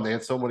season 1, they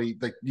had so many,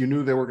 like you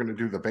knew they were going to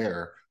do the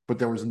bear, but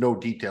there was no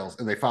details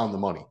and they found the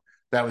money.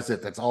 That was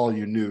it. That's all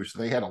you knew. So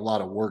they had a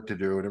lot of work to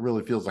do. And it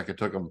really feels like it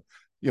took them,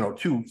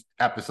 2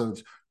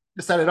 episodes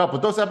to set it up.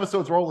 But those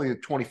episodes were only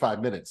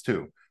 25 minutes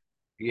too.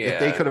 If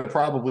they Yeah. could have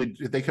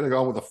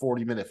gone with a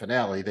 40-minute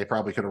finale, they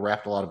probably could have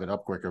wrapped a lot of it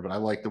up quicker. But I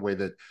like the way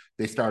that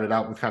they started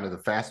out with kind of the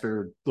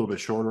faster, a little bit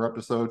shorter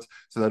episodes.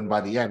 So then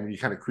by the end, when you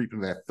kind of creep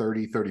into that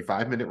 30,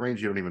 35-minute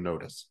range, you don't even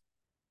notice.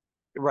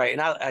 Right.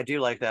 And I do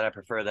like that. I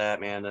prefer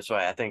that, man. That's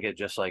why I think it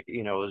just like,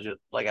 it was just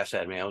like I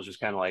said, man, it was just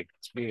kind of like,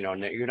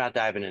 you're not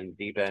diving in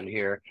the deep end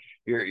here.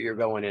 You're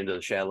going into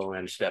the shallow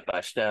end step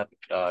by step,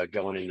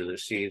 going into the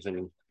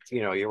season.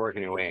 You're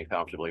working your way in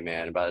comfortably,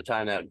 man. And by the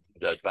time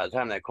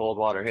that cold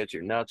water hits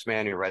your nuts,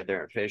 man, you're right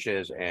there in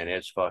Fishes and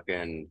it's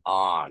fucking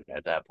on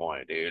at that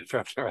point, dude,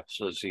 for the rest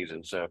of the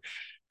season. So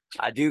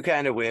I do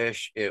kind of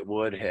wish it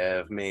would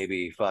have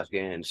maybe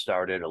fucking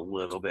started a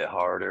little bit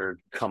harder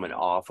coming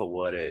off of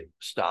what it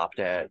stopped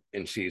at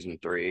in season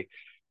 3.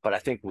 But I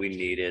think we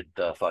needed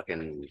the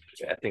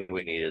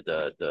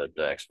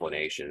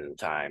explanation and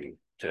time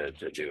to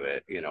do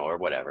it, or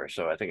whatever.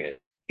 So I think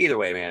either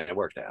way, man, it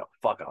worked out.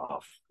 Fuck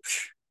off.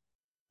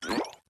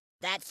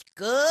 That's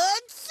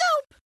good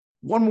soup.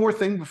 One more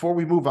thing before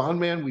we move on,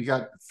 man. We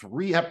got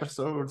 3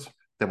 episodes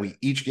that we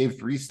each gave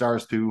 3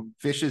 stars to: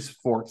 Fishes,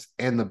 Forks,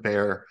 and The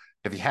Bear.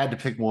 If you had to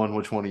pick one,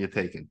 which one are you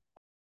taking?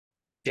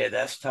 Yeah,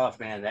 that's tough,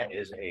 man. That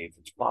is a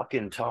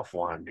fucking tough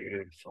one,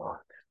 dude.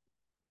 Fuck.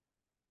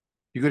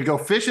 You could go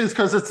Fishes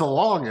because it's the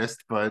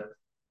longest, but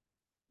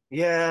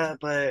Yeah,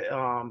 but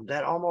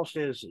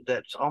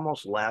that's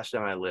almost last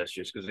on my list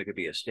just because it could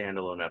be a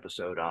standalone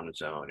episode on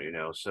its own,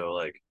 So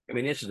like, I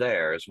mean, it's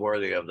there, it's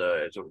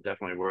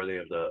definitely worthy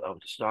of the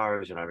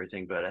stars and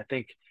everything. But I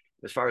think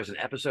as far as an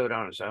episode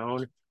on its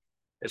own,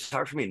 it's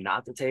hard for me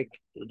not to take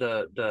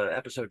the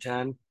episode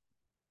 10,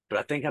 but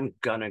I think I'm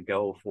gonna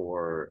go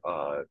for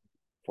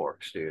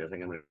Forks, dude. I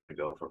think I'm gonna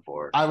go for I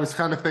Forks. was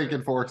kind of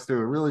thinking Forks too.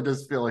 It really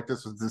does feel like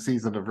this was the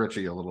season of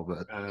Richie a little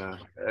bit. I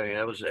mean,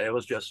 it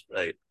was just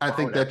a I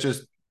think that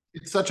just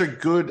it's such a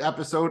good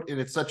episode, and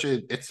it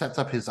sets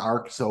up his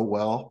arc so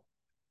well.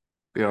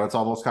 You know, it's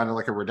almost kind of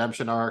like a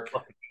redemption arc.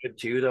 fucking good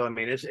too, though. I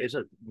mean, it's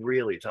a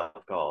really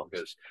tough call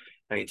because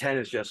I mean, 10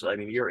 is just. I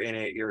mean, you're in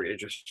it. You're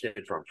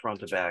interested from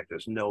front to back.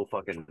 There's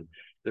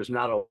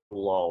not a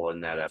lull in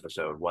that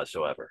episode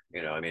whatsoever.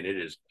 You know, I mean, it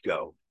is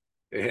go.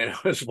 You know,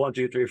 it's 1,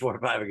 2, 3, 4,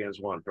 5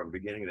 against one from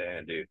beginning to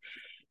end, dude.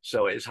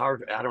 So it's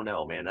hard. I don't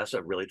know, man. That's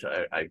a really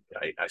tough. I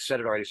said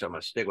it already, so I'm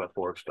gonna stick with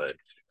Forks, but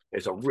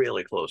it's a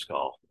really close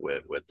call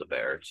with the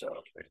Bear.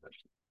 So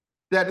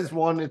That is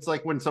one. It's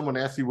like when someone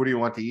asks you, "What do you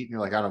want to eat?" and you're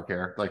like, "I don't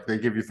care." Like they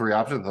give you 3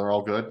 options, they're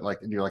all good.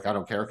 Like, and you're like, "I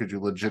don't care," because you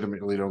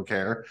legitimately don't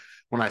care.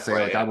 When I say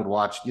right, like I would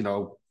watch, you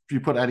know, if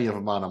you put any of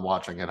them on, I'm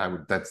watching it. I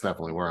would. That's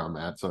definitely where I'm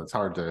at. So it's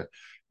hard to.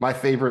 My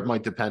favorite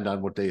might depend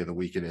on what day of the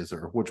week it is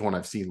or which one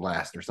I've seen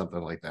last or something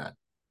like that.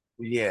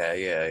 yeah,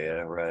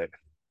 right.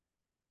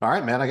 All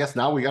right, man. I guess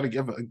now we got to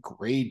give a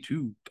grade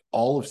to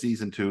all of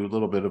season 2, a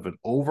little bit of an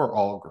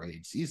overall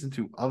grade. Season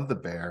 2 of The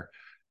Bear.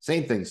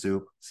 Same thing,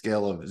 Soup.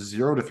 Scale of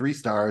 0 to 3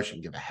 stars. You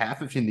can give a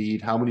half if you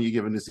need. How many are you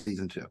giving to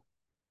season 2?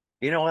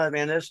 You know what,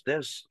 man?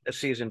 This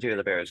season 2 of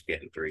the Bears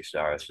getting 3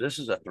 stars. This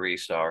is a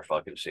 3-star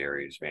fucking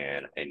series,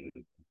 man. And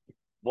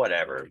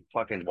whatever,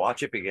 fucking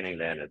watch it beginning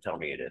then and tell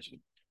me it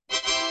isn't.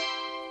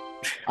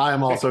 I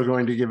am also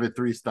going to give it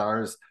 3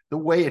 stars. The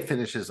way it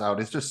finishes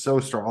out is just so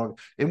strong.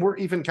 And we're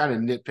even kind of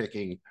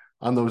nitpicking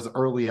on those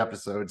early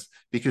episodes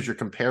because you're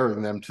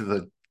comparing them to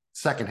the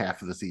second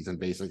half of the season,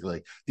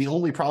 basically. The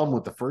only problem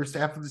with the first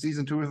half of the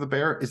season 2 of The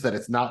Bear is that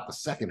it's not the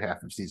second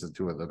half of season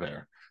 2 of The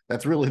Bear.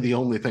 That's really the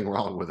only thing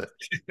wrong with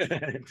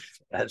it.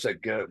 That's a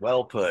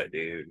well put,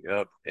 dude.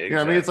 Yep, exactly. You know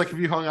what I mean? It's like if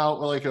you hung out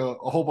with like a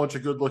whole bunch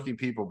of good looking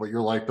people, but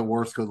you're like the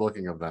worst good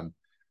looking of them.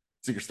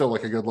 So you're still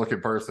like a good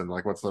looking person.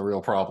 Like, what's the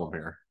real problem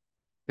here?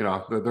 You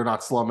know, they're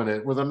not slumming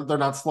it. They're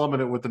not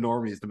slumming it with the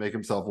normies to make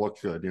himself look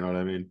good. You know what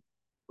I mean?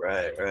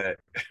 Right.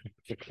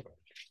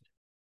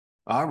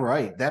 All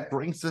right. That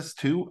brings us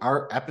to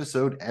our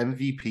episode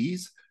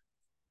MVPs.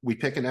 We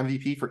pick an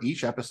MVP for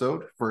each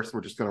episode. First,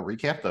 we're just going to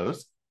recap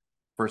those.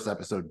 First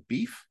episode,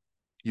 beef.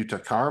 You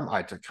took Carm.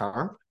 I took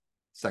Carm.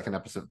 Second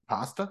episode,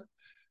 pasta.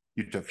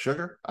 You took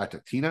sugar. I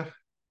took Tina.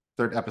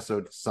 Third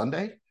episode,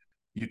 Sunday.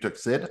 You took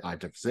Sid. I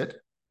took Sid.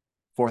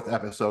 Fourth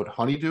episode,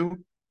 Honeydew.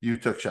 You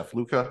took Chef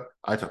Luca.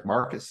 I took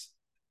Marcus.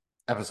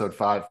 Episode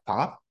 5,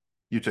 Pop.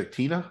 You took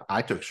Tina.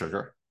 I took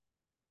Sugar.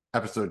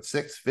 Episode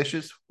 6,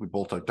 Fishes. We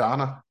both took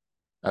Donna.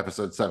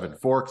 Episode 7,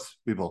 Forks.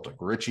 We both took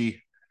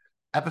Richie.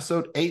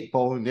 Episode 8,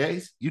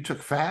 Bolognese. You took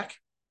Fac.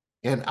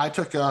 And I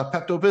took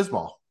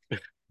Pepto-Bismol.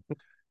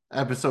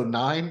 Episode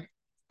 9,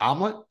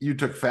 Omelet. You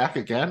took Fac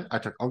again. I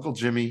took Uncle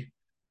Jimmy.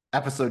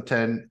 Episode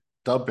 10,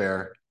 Dub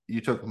Bear.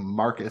 You took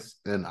Marcus.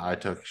 And I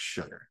took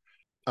Sugar.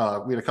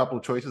 We had a couple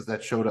of choices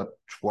that showed up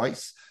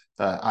twice.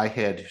 I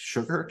had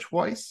Sugar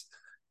twice.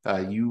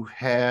 You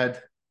had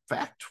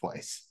Fact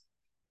twice.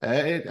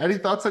 Any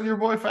thoughts on your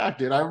boy Fact,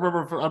 dude? I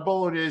remember on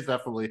Bolognese,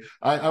 definitely.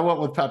 I went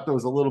with Pepto. It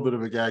was a little bit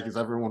of a gag because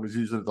everyone was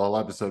using it the whole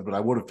episode, but I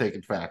would have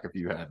taken Fact if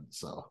you hadn't.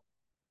 So,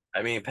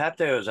 I mean,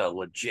 Pepto is a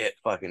legit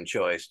fucking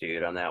choice,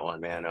 dude, on that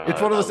one, man.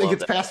 it's one of I those things. love It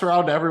gets passed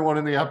around to everyone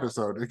in the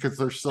episode because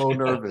they're so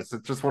nervous.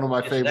 It's just one of my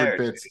It's favorite there,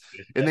 bits,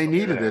 dude. It's and they definitely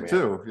needed there, it man.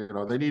 too. You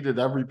know, they needed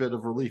every bit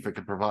of relief it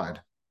could provide.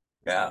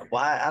 Yeah,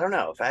 well, I don't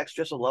know. Fact's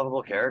just a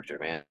lovable character,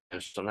 man.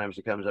 And sometimes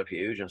he comes up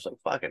huge, and it's like,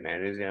 fuck it,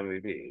 man. He's the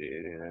MVP,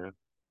 dude, you know?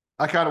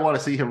 I kind of want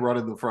to see him run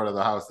in the front of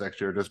the house next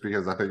year just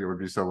because I think it would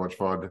be so much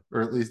fun,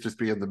 or at least just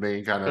being the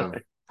main kind of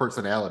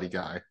personality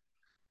guy.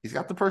 He's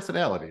got the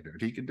personality,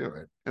 dude. He can do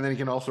it. And then he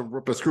can also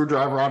rip a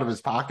screwdriver out of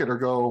his pocket or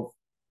go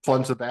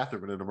plunge the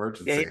bathroom in an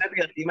emergency.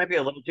 Yeah, he might be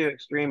a little too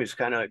extreme. He's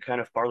kind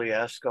of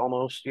Farley-esque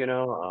almost, you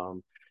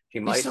know. He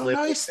He's might so live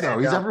nice, down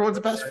though. He's by everyone's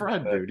the best river,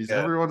 friend, but dude. He's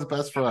yeah. everyone's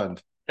best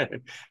friend.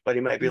 But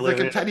he might be He's like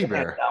living a in teddy a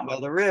van bear. down by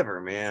the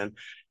river, man.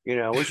 You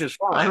know, which is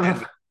I don't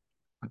fine. know.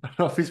 I don't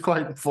know if he's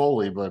quite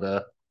fully, but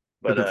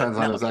it depends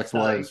on No, his he's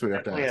ex-wives. We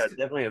have to ask.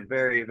 definitely a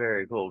very,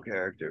 very cool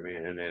character,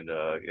 man. And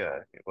yeah,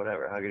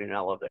 whatever. How can you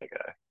not love that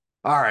guy?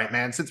 All right,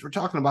 man. Since we're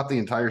talking about the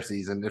entire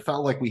season, it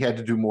felt like we had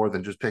to do more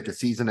than just pick a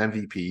season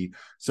MVP.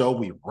 So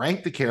we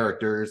ranked the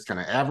characters, kind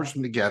of averaged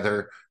them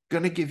together.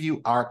 Going to give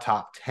you our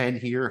top 10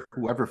 here.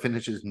 Whoever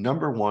finishes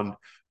number 1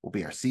 will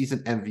be our season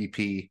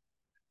MVP.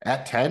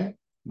 At 10,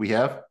 we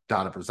have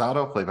Donna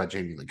Brazato, played by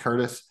Jamie Lee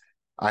Curtis.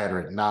 I had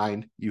her at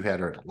 9. You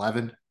had her at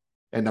 11.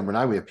 At number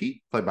 9, we have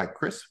Pete, played by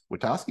Chris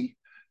Witowski.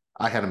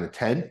 I had him at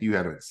 10. You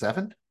had him at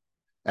 7.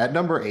 At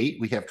number 8,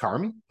 we have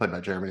Carmi, played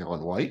by Jeremy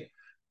Allen White.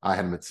 I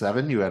had him at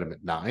 7. You had him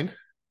at 9.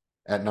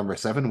 At number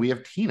 7, we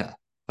have Tina,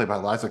 played by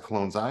Liza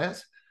Colon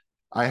Zayas.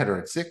 I had her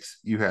at 6.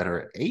 You had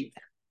her at 8.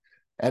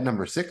 At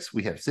number 6,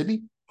 we have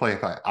Sydney, played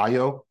by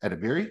Ayo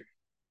Edebiri.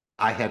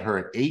 I had her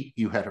at 8.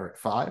 You had her at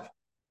 5.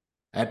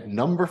 At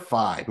number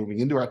 5, moving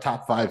into our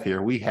top 5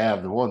 here, we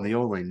have the one, the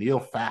only Neil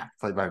Fack,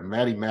 played by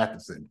Maddie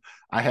Matheson.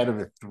 I had him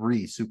at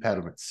 3. Soup had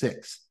him at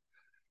 6.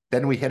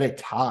 Then we had a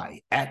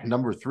tie at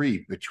number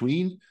 3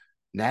 between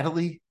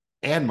Natalie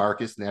and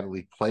Marcus.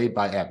 Natalie played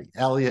by Abby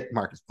Elliott.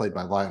 Marcus played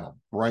by Lionel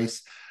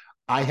Bryce.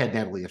 I had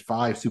Natalie at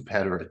 5. Soup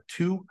had her at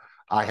 2.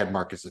 I had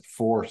Marcus at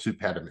 4. Soup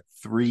had him at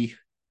 3.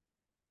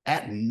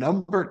 At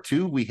number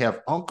 2, we have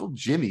Uncle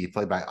Jimmy,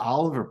 played by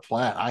Oliver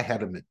Platt. I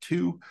had him at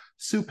 2.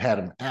 Soup had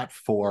him at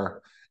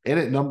 4. And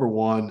at number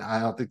 1,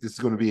 I don't think this is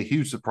going to be a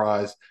huge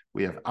surprise.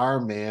 We have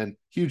our man,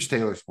 huge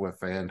Taylor Swift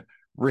fan,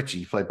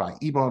 Richie, played by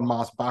Ebon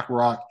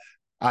Moss-Bacharach.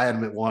 I had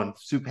him at 1.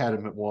 Soup had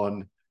him at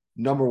 1.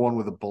 Number 1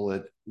 with a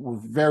bullet. We're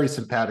very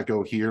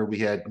simpatico here. We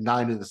had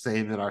 9 of the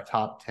same in our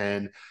top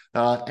 10.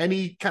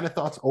 Any kind of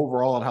thoughts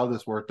overall on how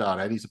this worked out?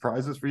 Any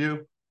surprises for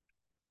you?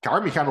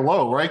 Carmi kind of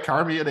low, right?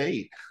 Carmi at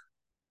 8.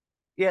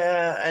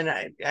 Yeah,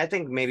 and I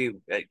think maybe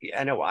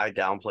I know I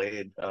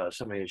downplayed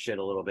some of his shit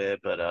a little bit,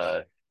 but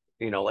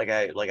like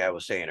I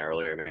was saying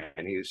earlier,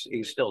 man,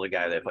 he's still the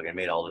guy that fucking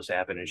made all this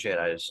happen and shit.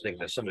 I just think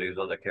that some of these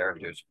other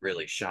characters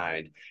really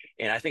shined,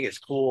 and I think it's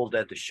cool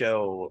that the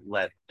show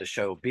let the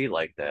show be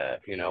like that,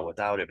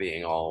 without it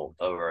being all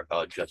over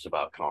just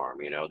about Carm.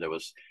 There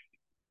was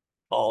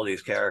all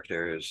these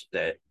characters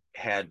that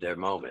had their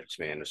moments,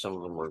 man. And some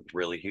of them were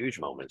really huge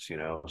moments,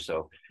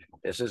 So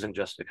this isn't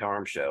just the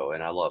Carm show,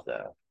 and I love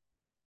that.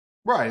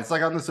 Right. It's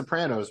like on The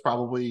Sopranos,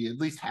 probably at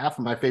least half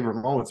of my favorite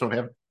moments don't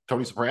have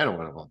Tony Soprano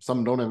in them.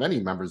 Some don't have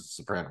any members of the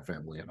Soprano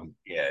family in them.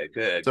 Yeah,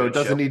 good. So good it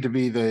doesn't show. need to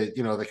be the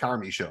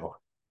Carmi show.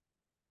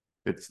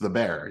 It's the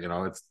bear,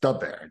 it's the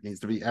bear. It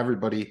needs to be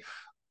everybody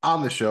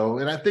on the show.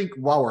 And I think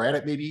while we're at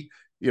it, maybe,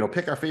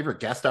 pick our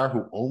favorite guest star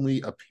who only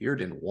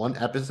appeared in one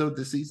episode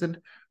this season.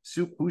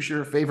 Soup, who's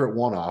your favorite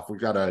one-off? We've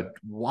got a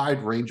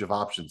wide range of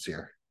options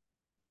here.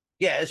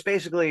 Yeah, it's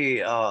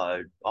basically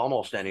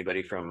almost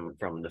anybody from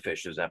the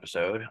Fishes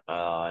episode,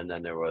 and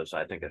then there was,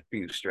 I think, a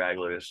few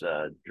stragglers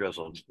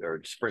drizzled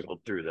or sprinkled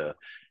through the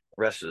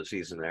rest of the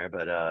season there.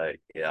 But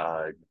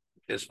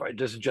this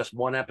is just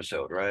one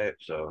episode, right?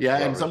 So yeah,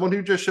 and someone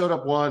who just showed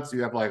up once.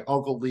 You have like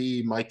Uncle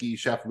Lee, Mikey,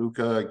 Chef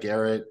Luca,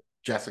 Garrett,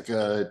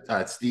 Jessica,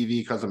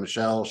 Stevie, Cousin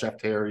Michelle, Chef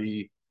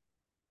Terry.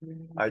 All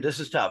right,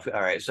 this is tough.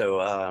 All right,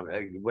 so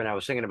when I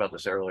was thinking about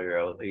this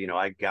earlier,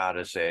 I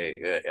gotta say,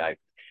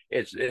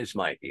 it's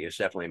Mikey. It's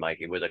definitely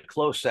Mikey, with a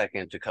close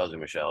second to Cousin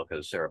Michelle,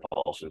 because Sarah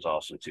Paulson's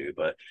awesome too.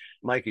 But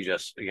Mikey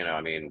just,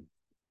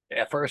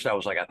 at first I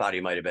was like, I thought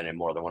he might have been in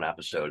more than one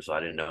episode, so I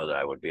didn't know that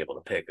I would be able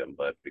to pick him.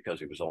 But because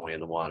he was only in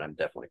the one, I'm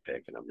definitely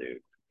picking him, dude.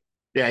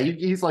 Yeah,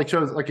 he's like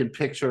shows like in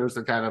pictures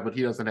and kind of, but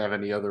he doesn't have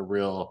any other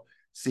real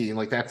scene.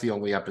 Like that's the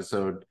only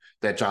episode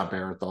that John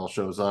Barenthal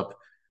shows up.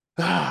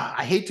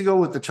 I hate to go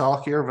with the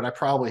chalk here, but I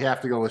probably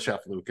have to go with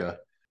Chef Luca.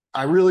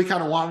 I really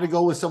kind of wanted to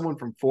go with someone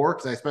from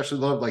Forks. I especially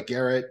loved like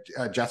Garrett,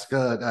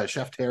 Jessica,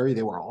 Chef Terry.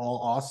 They were all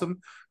awesome,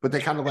 but they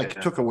kind of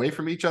like took away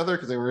from each other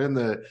because they were in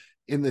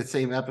the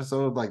same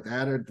episode like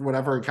that or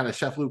whatever. And kind of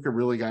Chef Luca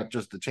really got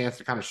just a chance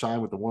to kind of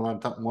shine with the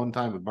one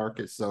time with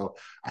Marcus. So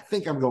I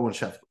think I'm going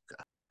Chef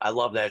Luca. I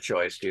love that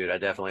choice, dude. I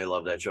definitely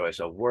love that choice.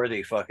 A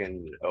worthy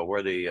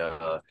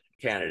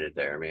candidate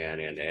there, man,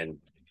 and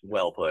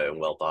well put and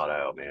well thought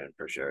out, man,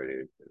 for sure,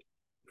 dude.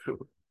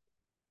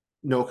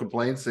 No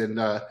complaints. And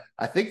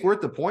I think we're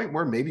at the point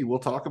where maybe we'll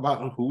talk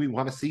about who we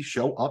want to see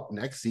show up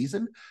next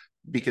season,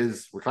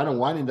 because we're kind of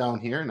winding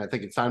down here. And I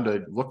think it's time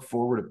to look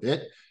forward a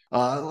bit.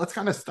 Let's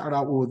kind of start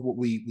out with what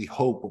we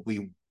hope, what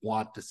we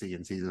want to see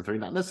in season 3,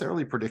 not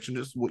necessarily prediction,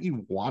 just what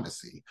you want to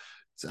see.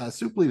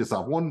 Soup, lead us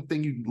off. One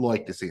thing you'd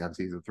like to see on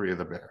season 3 of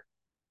The Bear.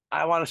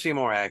 I want to see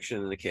more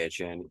action in the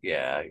kitchen.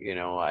 Yeah,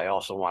 I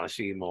also want to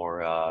see more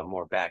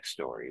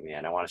backstory,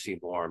 man. I want to see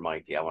more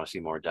Mikey. I want to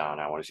see more Don.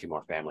 I want to see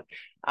more family.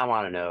 I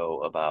want to know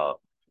about,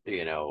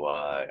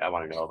 I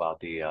want to know about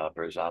the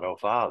Berzatto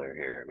father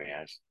here,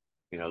 man.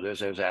 There's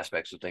those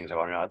aspects of things I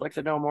want to know. I'd like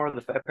to know more of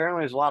the.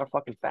 Apparently, there's a lot of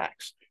fucking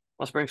facts.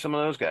 Let's bring some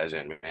of those guys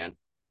in, man.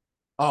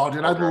 Oh,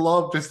 dude, I'd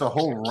love just a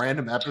whole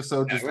random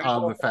episode just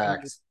on the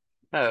facts.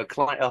 A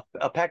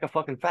pack of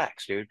fucking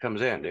facts, dude,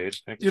 comes in, dude.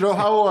 You know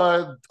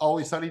how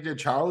Always Sunny did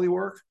Charlie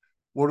work?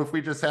 What if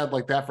we just had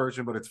like that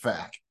version, but it's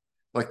fact?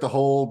 Like the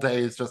whole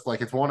day is just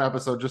like it's one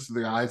episode just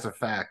through the eyes of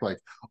fact. Like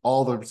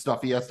all the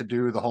stuff he has to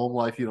do, the home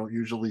life you don't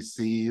usually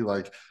see,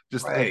 like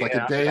just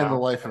a day in the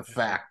life of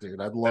fact,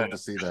 dude. I'd love to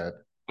see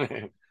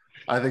that.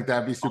 I think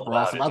that'd be super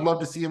awesome. I'd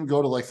love to see him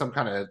go to like some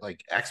kind of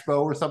like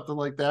expo or something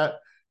like that.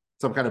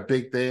 Some kind of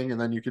big thing, and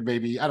then you could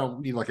maybe, I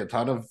don't need like a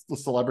ton of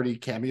celebrity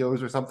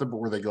cameos or something, but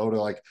where they go to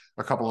like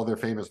a couple other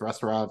famous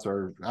restaurants,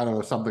 or I don't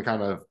know, something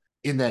kind of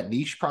in that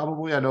niche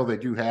probably. I know they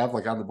do have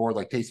like on the board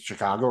like Taste of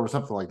Chicago or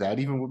something like that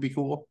even would be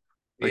cool.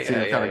 Like see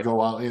them kind of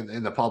go out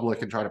in the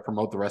public and try to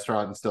promote the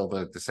restaurant and still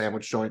the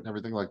sandwich joint and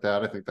everything like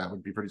that. I think that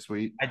would be pretty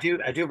sweet. I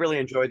do really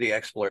enjoy the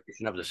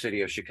exploration of the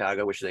city of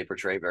Chicago, which they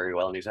portray very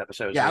well in these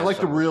episodes. Yeah, I like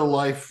the real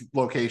life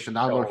location,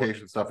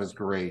 non-location stuff is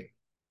great.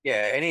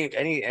 Yeah,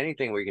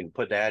 anything where you can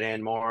put that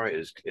in more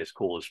is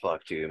cool as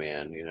fuck too,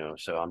 man.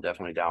 So I'm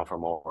definitely down for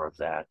more of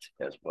that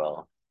as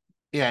well.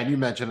 Yeah, and you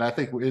mentioned, I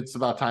think it's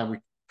about time we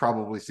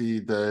probably see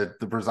the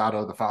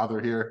Brazado, the father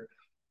here,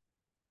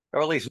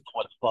 or at least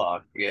what the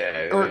fuck.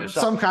 Yeah, or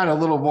some kind of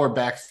little more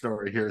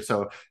backstory here.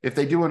 So if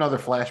they do another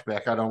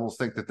flashback, I'd almost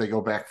think that they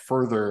go back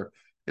further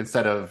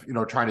instead of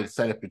trying to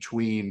set it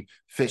between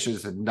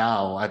Fishes and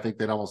now. I think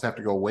they'd almost have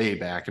to go way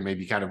back and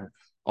maybe kind of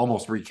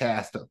almost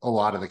recast a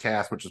lot of the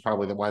cast, which is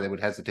probably why they would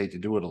hesitate to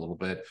do it a little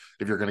bit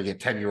if you're going to get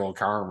 10-year-old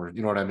Carm, or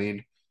you know what I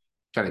mean,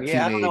 kind of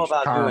yeah. I don't know teenage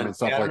about Carm doing. and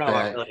stuff Yeah, I don't like know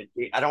about that.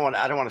 really. I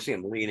don't want to see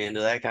him lean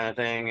into that kind of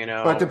thing.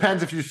 But it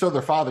depends, if you show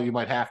their father, you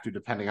might have to,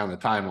 depending on the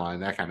timeline,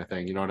 that kind of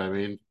thing. You know what I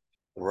mean?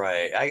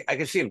 Right. I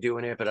can see him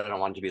doing it, but I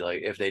don't want it to be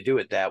like if they do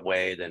it that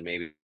way, then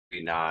maybe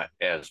not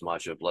as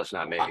much of let's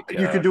not make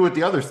You could do it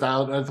the other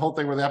style. The whole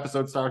thing where the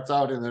episode starts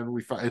out and then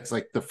it's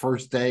like the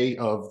first day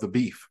of the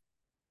beef.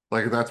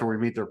 Like that's where we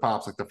meet their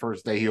pops, like the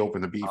first day he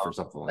opened the beef or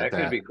something like that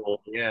could that. be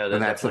cool. Yeah, And that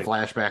that's the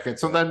definitely. flashback. And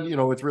so then,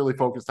 it's really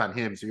focused on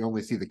him. So you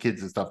only see the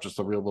kids and stuff just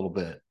a real little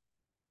bit.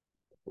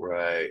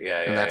 Right.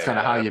 Yeah. And Yeah. that's kind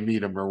of how Yeah. you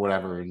meet him or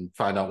whatever and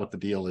find out what the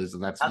deal is.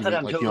 And that's Not you that meet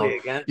I'm like totally you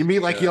against. meet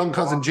like young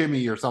cousin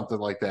Jimmy or something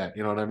like that.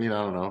 You know what I mean?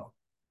 I don't know.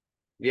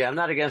 Yeah, I'm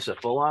not against a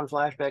full-on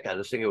flashback. I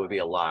just think it would be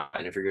a lot.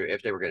 And if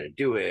they were going to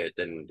do it,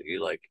 then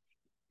you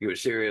would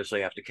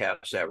seriously have to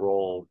cast that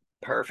role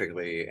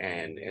perfectly,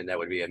 and that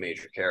would be a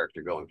major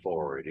character going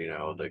forward.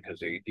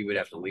 Because you would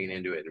have to lean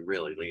into it and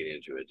really lean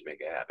into it to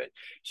make it happen.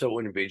 So it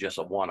wouldn't be just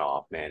a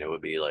one-off, man. It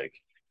would be like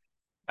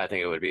I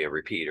think it would be a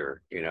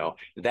repeater.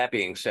 That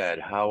being said,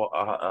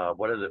 how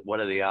what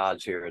are the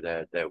odds here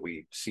that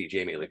we see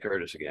Jamie Lee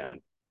Curtis again?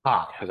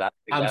 Ah, Because I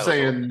think I'm that was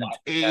saying that's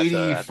a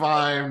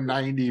 85,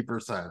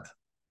 90%.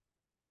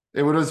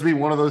 It would just be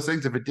one of those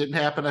things. If it didn't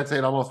happen, I'd say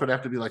it almost would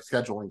have to be like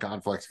scheduling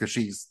conflicts because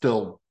she's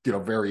still,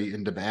 very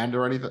in demand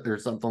or anything or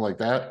something like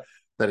that,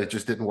 that it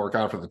just didn't work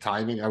out for the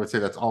timing. I would say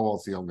that's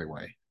almost the only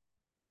way.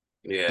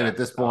 And yeah. at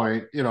this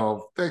point,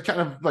 they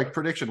kind of like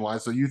prediction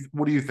wise. So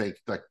what do you think?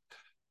 Like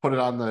put it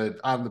on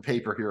the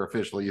paper here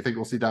officially. You think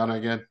we'll see Donna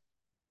again?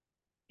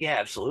 Yeah,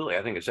 absolutely.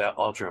 I think it's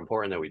ultra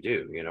important that we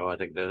do. I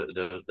think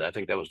I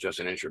think that was just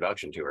an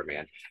introduction to her,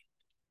 man.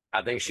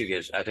 I think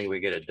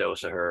we get a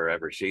dose of her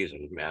every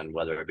season, man,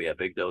 whether it be a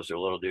big dose or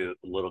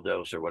little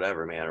dose or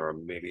whatever, man, or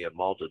maybe a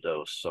multi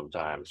dose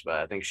sometimes. But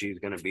I think she's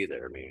gonna be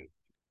there, man.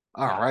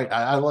 All right.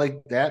 I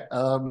like that.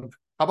 How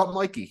about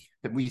Mikey?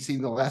 Have we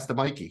seen the last of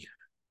Mikey?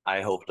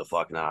 I hope the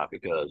fuck not,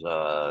 because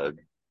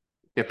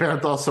Yeah,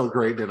 Parenthal's so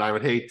great that I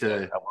would hate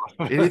to.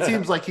 It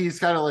seems like he's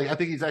kind of like, I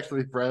think he's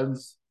actually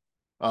friends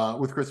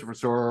with Christopher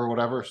Storer or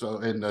whatever. So,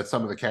 and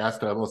some of the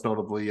cast, most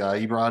notably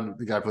Ebron,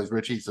 the guy who plays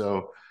Richie.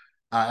 So,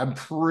 I'm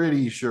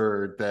pretty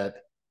sure that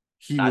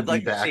he would I'd be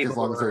like to back see as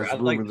long as more. there's I'd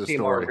room like in to the see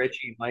more story.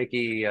 Richie,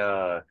 Mikey,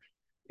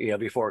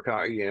 before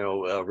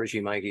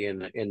Richie, Mikey in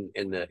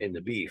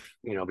the beef,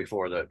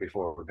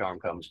 before Carm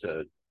comes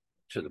to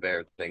the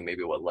bear thing,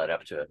 maybe what led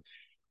up to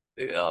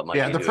Yeah,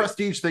 Mikey the doing.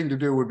 prestige thing to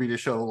do would be to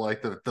show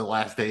like the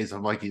last days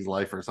of Mikey's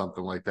life or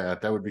something like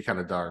that. That would be kind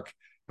of dark,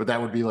 but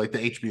that would be like the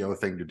HBO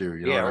thing to do.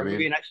 You know Yeah, what I or maybe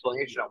mean? an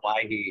explanation of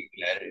why he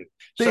Yeah,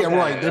 some right. kind Then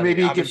of. I mean,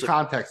 maybe it gives obviously,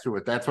 context to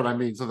it. That's what I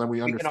mean. So then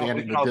we understand we it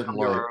in can a all different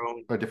come to light, our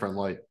own. a different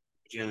light.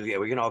 Yeah,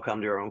 we can all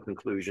come to our own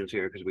conclusions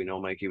here because we know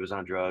Mikey was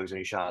on drugs and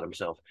he shot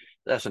himself.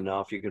 That's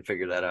enough. You can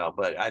figure that out.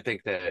 But I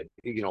think that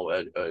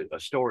a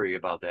story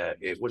about that,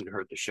 it wouldn't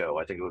hurt the show.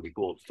 I think it would be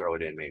cool to throw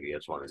it in maybe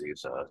as one of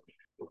these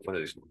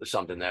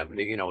something that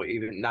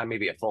even not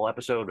maybe a full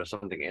episode or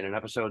something in an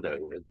episode that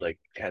like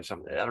had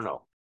something. I don't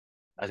know.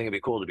 I think it'd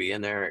be cool to be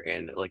in there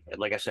and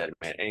like I said,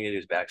 man, any of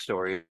these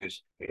backstories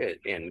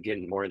and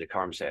getting more into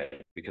Carm's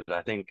head because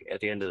I think at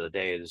the end of the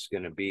day, it's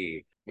going to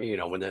be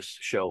when this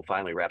show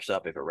finally wraps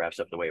up, if it wraps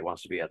up the way it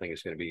wants to be, I think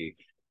it's going to be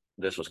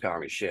this was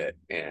Carmy's shit,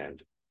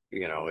 and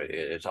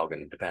it's all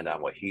going to depend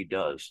on what he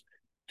does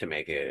to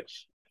make it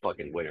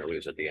fucking win or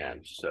lose at the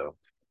end. So.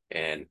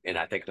 And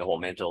I think the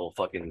whole mental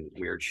fucking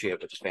weird shit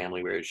with his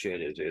family weird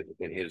shit is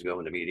in his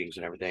going to meetings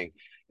and everything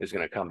is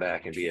going to come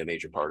back and be a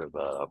major part of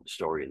the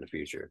story in the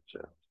future.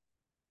 So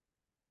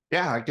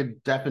Yeah, I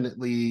could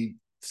definitely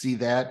see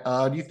that.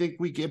 Do you think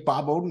we get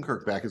Bob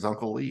Odenkirk back as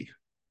Uncle Lee?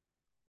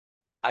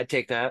 I'd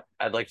take that.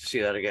 I'd like to see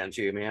that again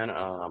too, man.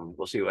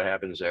 We'll see what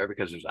happens there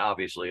because there's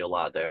obviously a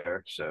lot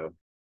there. So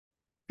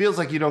Feels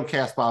like you don't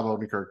cast Bob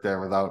Odenkirk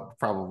there without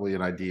probably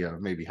an idea of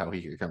maybe how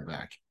he could come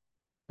back.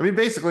 I mean,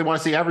 basically, want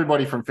to see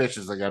everybody from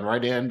Fishes again,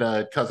 right? And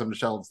cousin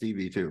Michelle and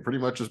Stevie too. Pretty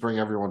much just bring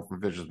everyone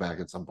from Fishes back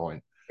at some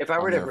point. if I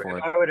I'm were to there for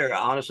if it. I were to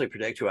honestly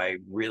predict who I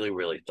really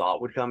really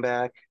thought would come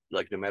back,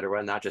 like no matter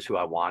what, not just who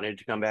I wanted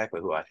to come back,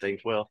 but who I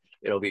think will,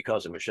 it'll be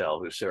cousin Michelle,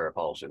 who's Sarah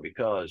Paulson,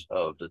 because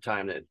of the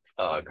time that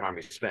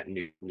Carmi spent in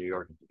New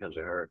York because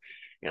of her.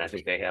 And I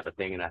think they have a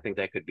thing, and I think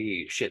that could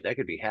be shit. That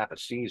could be half a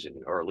season,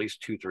 or at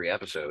least 2-3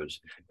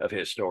 episodes of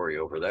his story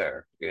over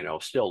there.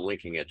 Still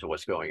linking it to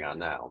what's going on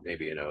now,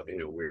 maybe in a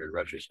weird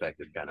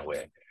retrospective kind of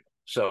way.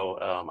 So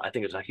I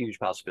think it's a huge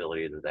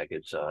possibility that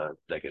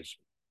gets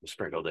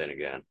sprinkled in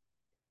again.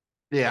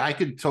 Yeah, I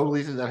could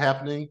totally see that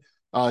happening.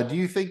 Do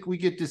you think we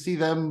get to see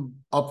them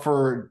up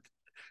for?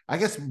 I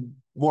guess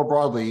more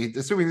broadly,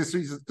 assuming this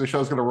season, the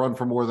show's going to run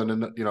for more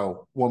than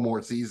one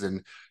more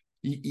season,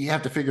 you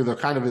have to figure they'll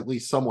kind of at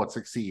least somewhat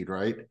succeed,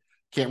 right?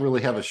 Can't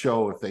really have a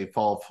show if they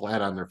fall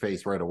flat on their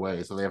face right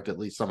away, so they have to at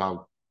least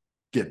somehow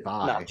get No,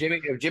 by.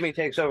 If Jimmy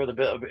takes over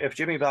if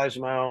Jimmy buys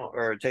them out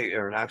or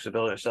knocks the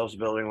building, sells the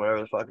building,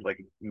 whatever the fuck,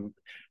 like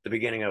the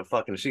beginning of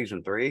fucking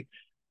season 3,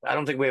 I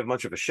don't think we have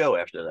much of a show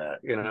after that,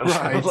 you know.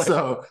 Right.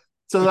 So,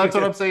 So like, that's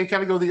what I'm saying.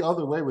 Kind of go the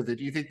other way with it.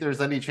 Do you think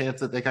there's any chance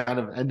that they kind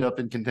of end up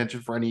in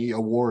contention for any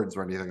awards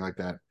or anything like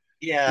that?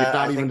 If yeah,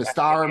 not even a I think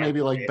star,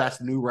 maybe like yeah.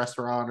 best new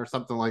restaurant or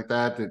something like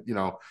that. That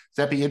does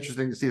that be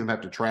interesting to see them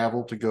have to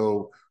travel to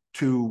go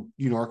to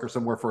New York or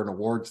somewhere for an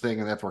awards thing,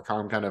 and that's where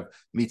Khan kind of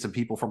meets some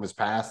people from his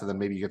past, and then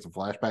maybe you get some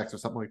flashbacks or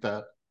something like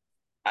that.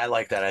 I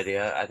like that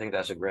idea. I think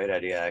that's a great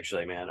idea,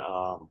 actually, man.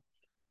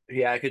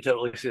 Yeah, I could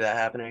totally see that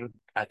happening.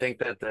 I think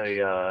that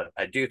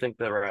I do think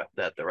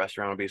that the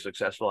restaurant will be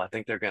successful. I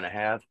think they're going to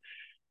have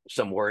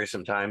some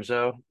worrisome times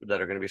though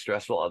that are going to be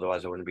stressful.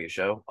 Otherwise, it wouldn't be a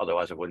show.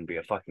 Otherwise, it wouldn't be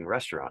a fucking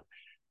restaurant.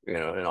 In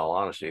all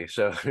honesty.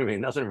 So I mean,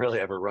 nothing really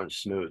ever runs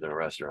smooth in a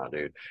restaurant,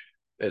 dude.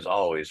 It's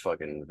always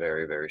fucking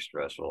very, very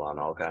stressful on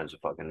all kinds of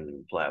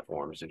fucking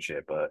platforms and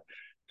shit. But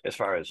as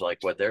far as like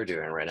what they're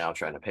doing right now,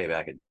 trying to pay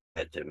back a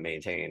debt to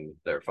maintain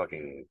their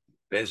fucking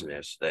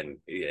business, then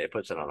it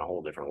puts it on a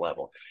whole different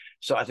level.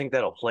 So I think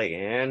that'll play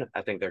in.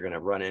 I think they're going to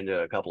run into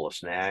a couple of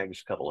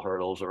snags, a couple of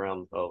hurdles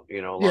around,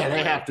 Yeah, along the they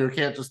way. have to. It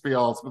can't just be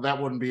all. But that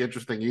wouldn't be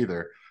interesting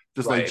either.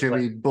 Just like Right. But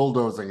Jimmy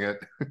bulldozing it.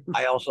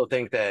 I also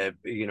think that,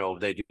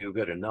 they do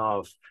good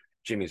enough.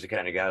 Jimmy's the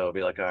kind of guy who'll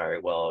be like, all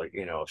right, well,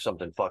 if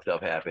something fucked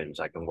up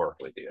happens, I can work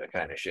with you,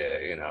 kind of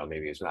shit.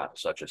 Maybe he's not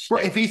such a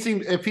Right.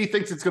 stick. If he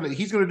thinks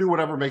he's gonna do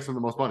whatever makes him the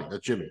most money.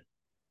 That's Jimmy.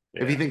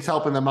 If he Yeah. thinks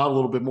helping them out a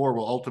little bit more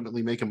will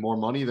ultimately make him more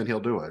money, then he'll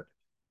do it.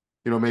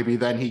 Maybe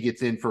then he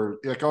gets in for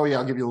like, oh yeah,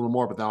 I'll give you a little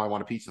more, but now I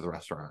want a piece of the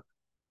restaurant.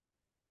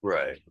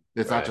 Right.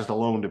 It's not Right. just a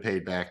loan to pay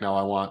back. Now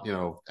I want,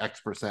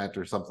 X%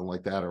 or something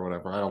like that or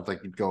whatever. I don't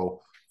think you'd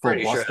go full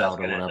Pretty sure bust that's out or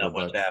going to end whatever, up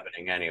what's but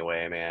happening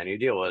anyway, man. You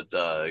deal with,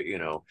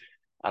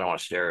 I don't want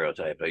to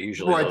stereotype, but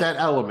usually right, those that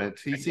element.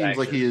 He seems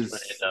like he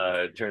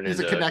transactions is turn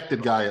he's a into,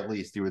 connected guy, at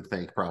least you would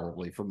think,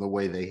 probably from the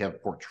way they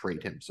have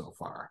portrayed him so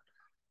far.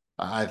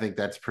 I think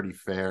that's pretty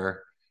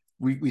fair.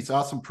 We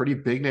saw some pretty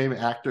big name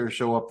actors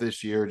show up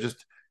this year.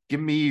 Just give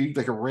me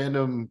like a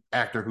random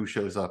actor who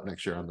shows up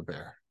next year on the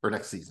Bear, or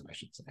next season, I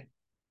should say.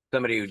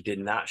 somebody who did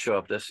not show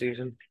up this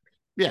season.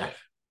 Yeah,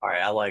 All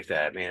right, I like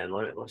that, man.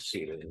 Let's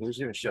see. Who's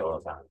going to show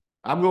up on?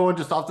 I'm going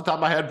just off the top of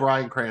my head,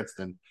 Bryan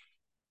Cranston.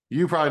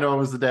 You probably know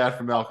him as the dad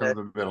from Malcolm in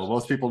the Middle.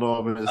 Most people know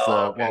him as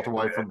Oh, okay. Walter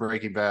White from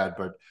Breaking Bad,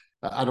 but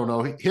I don't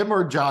know him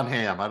or John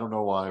Hamm. I don't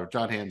know why.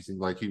 John Hamm seems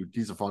like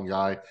he's a fun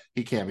guy.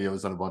 He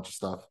cameos on a bunch of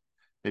stuff.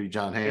 Maybe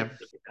John Hamm.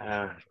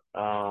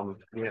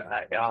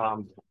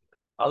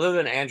 Other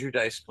than Andrew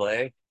Dice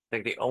Clay, I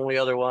think the only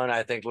other one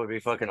I think would be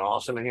fucking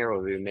awesome in here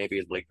would be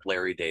maybe like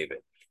Larry David.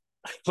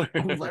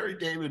 Larry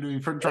David, we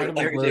trying to make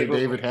Larry Larry David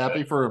David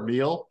happy for a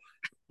meal.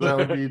 That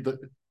would be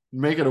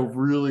make it a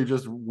really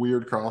just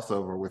weird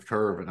crossover with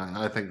Curve, and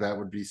I think that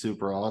would be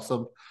super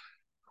awesome.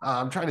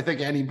 I'm trying to think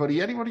of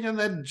anybody on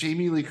that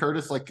Jamie Lee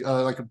Curtis, like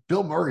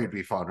Bill Murray would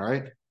be fun,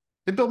 right?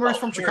 And Bill Murray's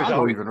from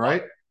Chicago, even,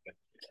 right?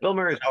 Bill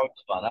Murray's always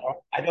fun.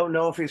 I don't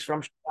know if he's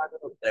from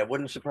Chicago. That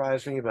wouldn't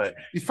surprise me, but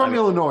He's from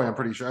Illinois, I'm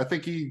pretty sure. I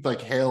think he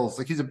hails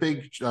he's a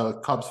big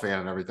Cubs fan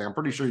and everything. I'm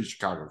pretty sure he's a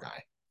Chicago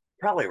guy.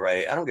 probably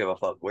right. I don't give a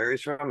fuck where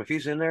he's from. If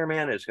he's in there,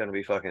 man, it's gonna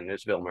be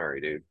it's Bill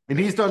Murray, dude. And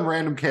he's done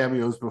random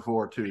cameos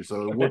before too,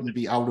 so it wouldn't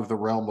be out of the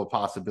realm of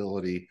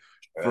possibility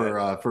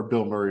for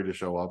Bill Murray to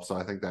show up. So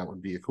I think that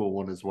would be a cool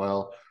one as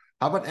well.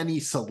 How about any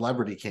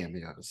celebrity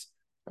cameos?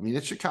 I mean,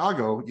 it's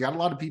Chicago. You got a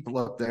lot of people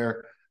up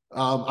there.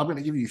 I'm going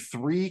to give you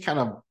three kind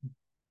of.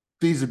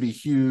 These would be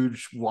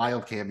huge,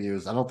 wild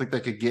cameos. I don't think they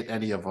could get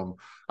any of them.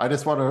 I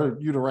just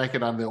want you to rank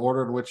it on the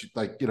order in which,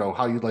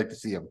 how you'd like to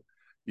see them.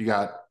 You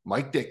got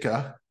Mike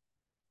Ditka,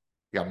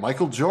 you got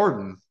Michael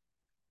Jordan,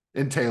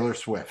 and Taylor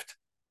Swift.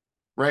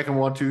 Rank them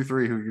 1, 2,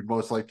 3. Who you'd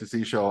most like to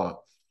see show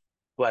up?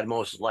 Who I'd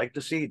most like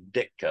to see?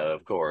 Ditka,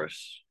 of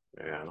course.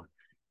 Yeah,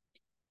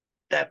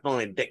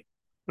 definitely Dick.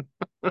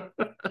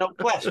 No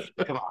question.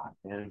 Come on,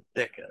 man.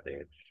 Ditka,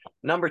 dude.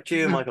 Number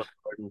 2, Michael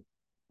Jordan.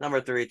 Number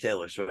 3,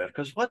 Taylor Swift.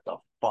 Because what the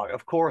fuck?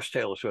 Of course,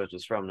 Taylor Swift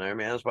is from there,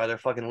 man. That's why they're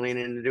fucking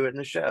leaning to do it in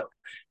the show.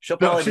 She'll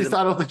probably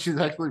I don't think she's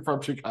actually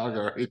from Chicago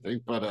or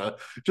anything, but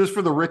just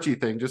for the Richie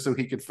thing, just so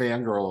he could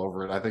fangirl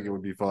over it, I think it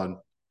would be fun.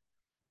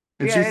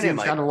 And she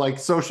seems kind of like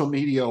social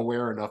media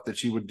aware enough that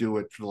she would do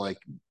it for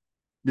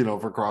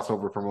for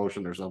crossover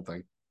promotion or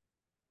something.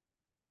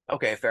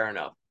 Okay, fair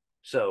enough.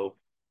 So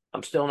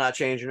I'm still not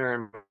changing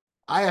her.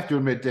 I have to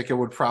admit, Ditka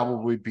would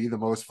probably be the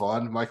most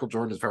fun. Michael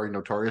Jordan is very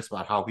notorious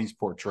about how he's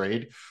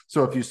portrayed.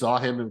 So if you saw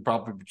him, it would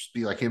probably just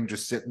be like him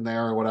just sitting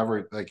there or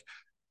whatever. Like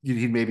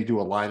he'd maybe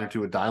do a line or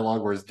two of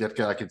dialogue, whereas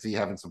Ditka, I can see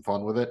having some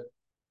fun with it.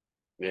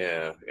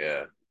 Yeah,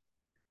 yeah.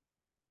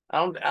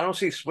 I don't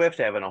see Swift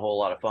having a whole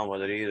lot of fun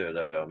with it either,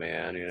 though,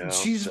 man.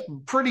 She's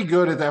pretty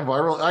good at that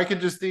viral. I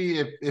could just see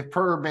if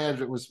her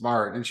management was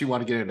smart and she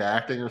wanted to get into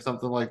acting or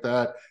something like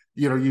that,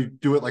 you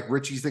do it like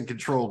Richie's in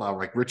control now,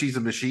 like Richie's a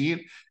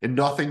machine and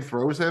nothing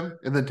throws him,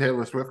 and then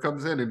Taylor Swift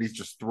comes in and he's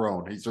just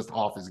thrown. He's just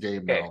off his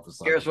game now Okay, all of a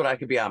sudden. here's what I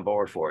could be on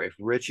board for. If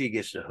Richie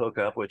gets to hook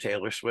up with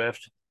Taylor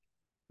Swift,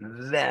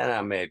 then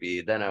I might be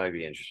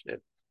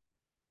interested.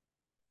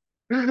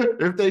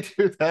 If they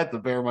do that, the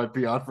Bear might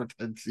be on for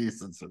 10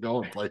 seasons. So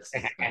going places.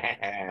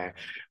 There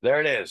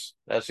it is.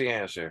 That's the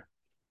answer.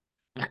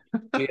 She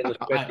and the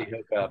Swiftie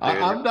hook up,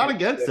 dude. I'm not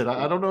against it.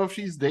 I don't know if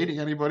she's dating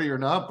anybody or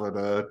not,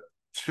 but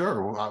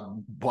sure,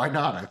 why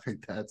not? I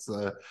think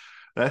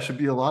that should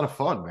be a lot of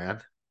fun,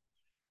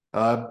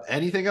 man.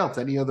 Anything else?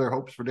 Any other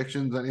hopes,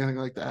 predictions, anything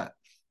like that?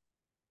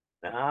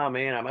 Nah,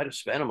 man, I might have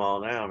spent them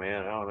all now,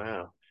 man. I don't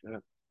know. Yeah.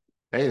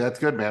 Hey, that's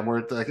good, man.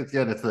 We're like,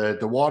 again, it's the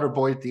water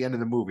boy at the end of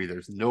the movie.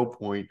 There's no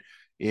point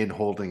in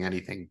holding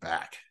anything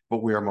back.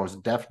 But we are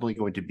most definitely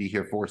going to be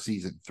here for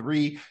season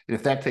 3. And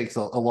if that takes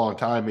a long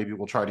time, maybe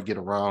we'll try to get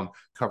around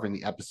covering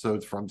the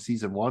episodes from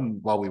season 1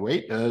 while we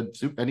wait.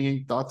 Soup,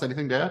 any thoughts,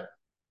 anything to add?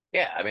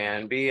 Yeah,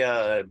 man, be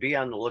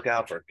on the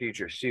lookout for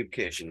future soup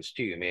kitchens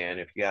too, man.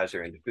 If you guys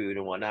are into food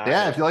and whatnot.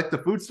 Yeah, if you like the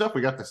food stuff,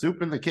 we got the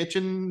soup in the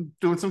kitchen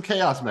doing some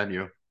chaos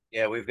menu.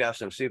 Yeah, we've got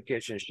some soup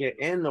kitchen shit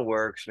in the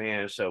works,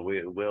 man. So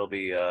we will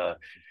be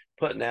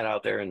putting that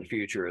out there in the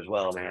future as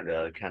well, man,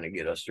 to kind of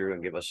get us through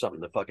and give us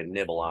something to fucking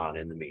nibble on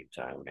in the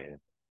meantime, man.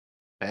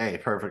 Hey,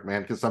 perfect,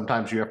 man. Because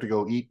sometimes you have to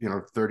go eat,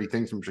 30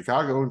 things from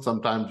Chicago, and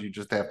sometimes you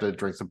just have to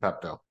drink some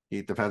Pepto.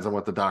 It depends on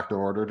what the doctor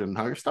ordered and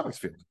how your stomach's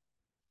feeling.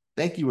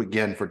 Thank you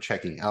again for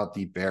checking out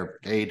the Bear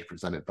Brigade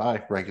presented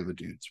by Regular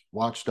Dudes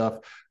Watch Stuff.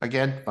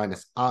 Again, find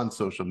us on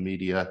social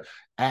media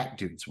at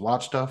Dudes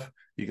Watch Stuff.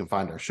 You can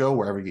find our show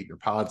wherever you get your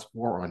pods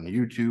or on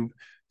YouTube.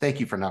 Thank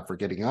you for not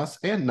forgetting us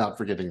and not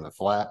forgetting the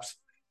flaps.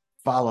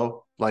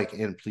 Follow, like,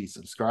 and please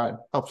subscribe.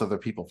 Helps other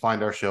people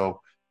find our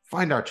show,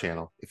 find our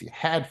channel. If you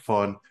had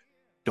fun,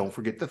 don't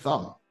forget the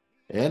thumb.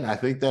 And I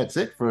think that's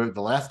it for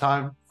the last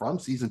time from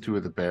season 2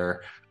 of The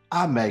Bear.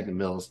 I'm Magnum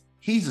Mills.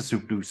 He's a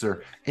soup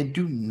deucer. And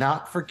do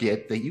not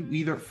forget that you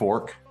either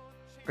fork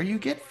or you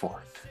get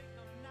forked.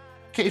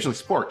 Occasionally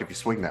spork if you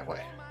swing that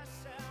way.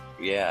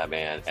 Yeah,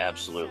 man,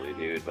 absolutely,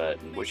 dude. But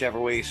whichever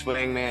way you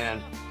swing,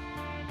 man,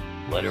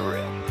 let it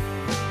rip.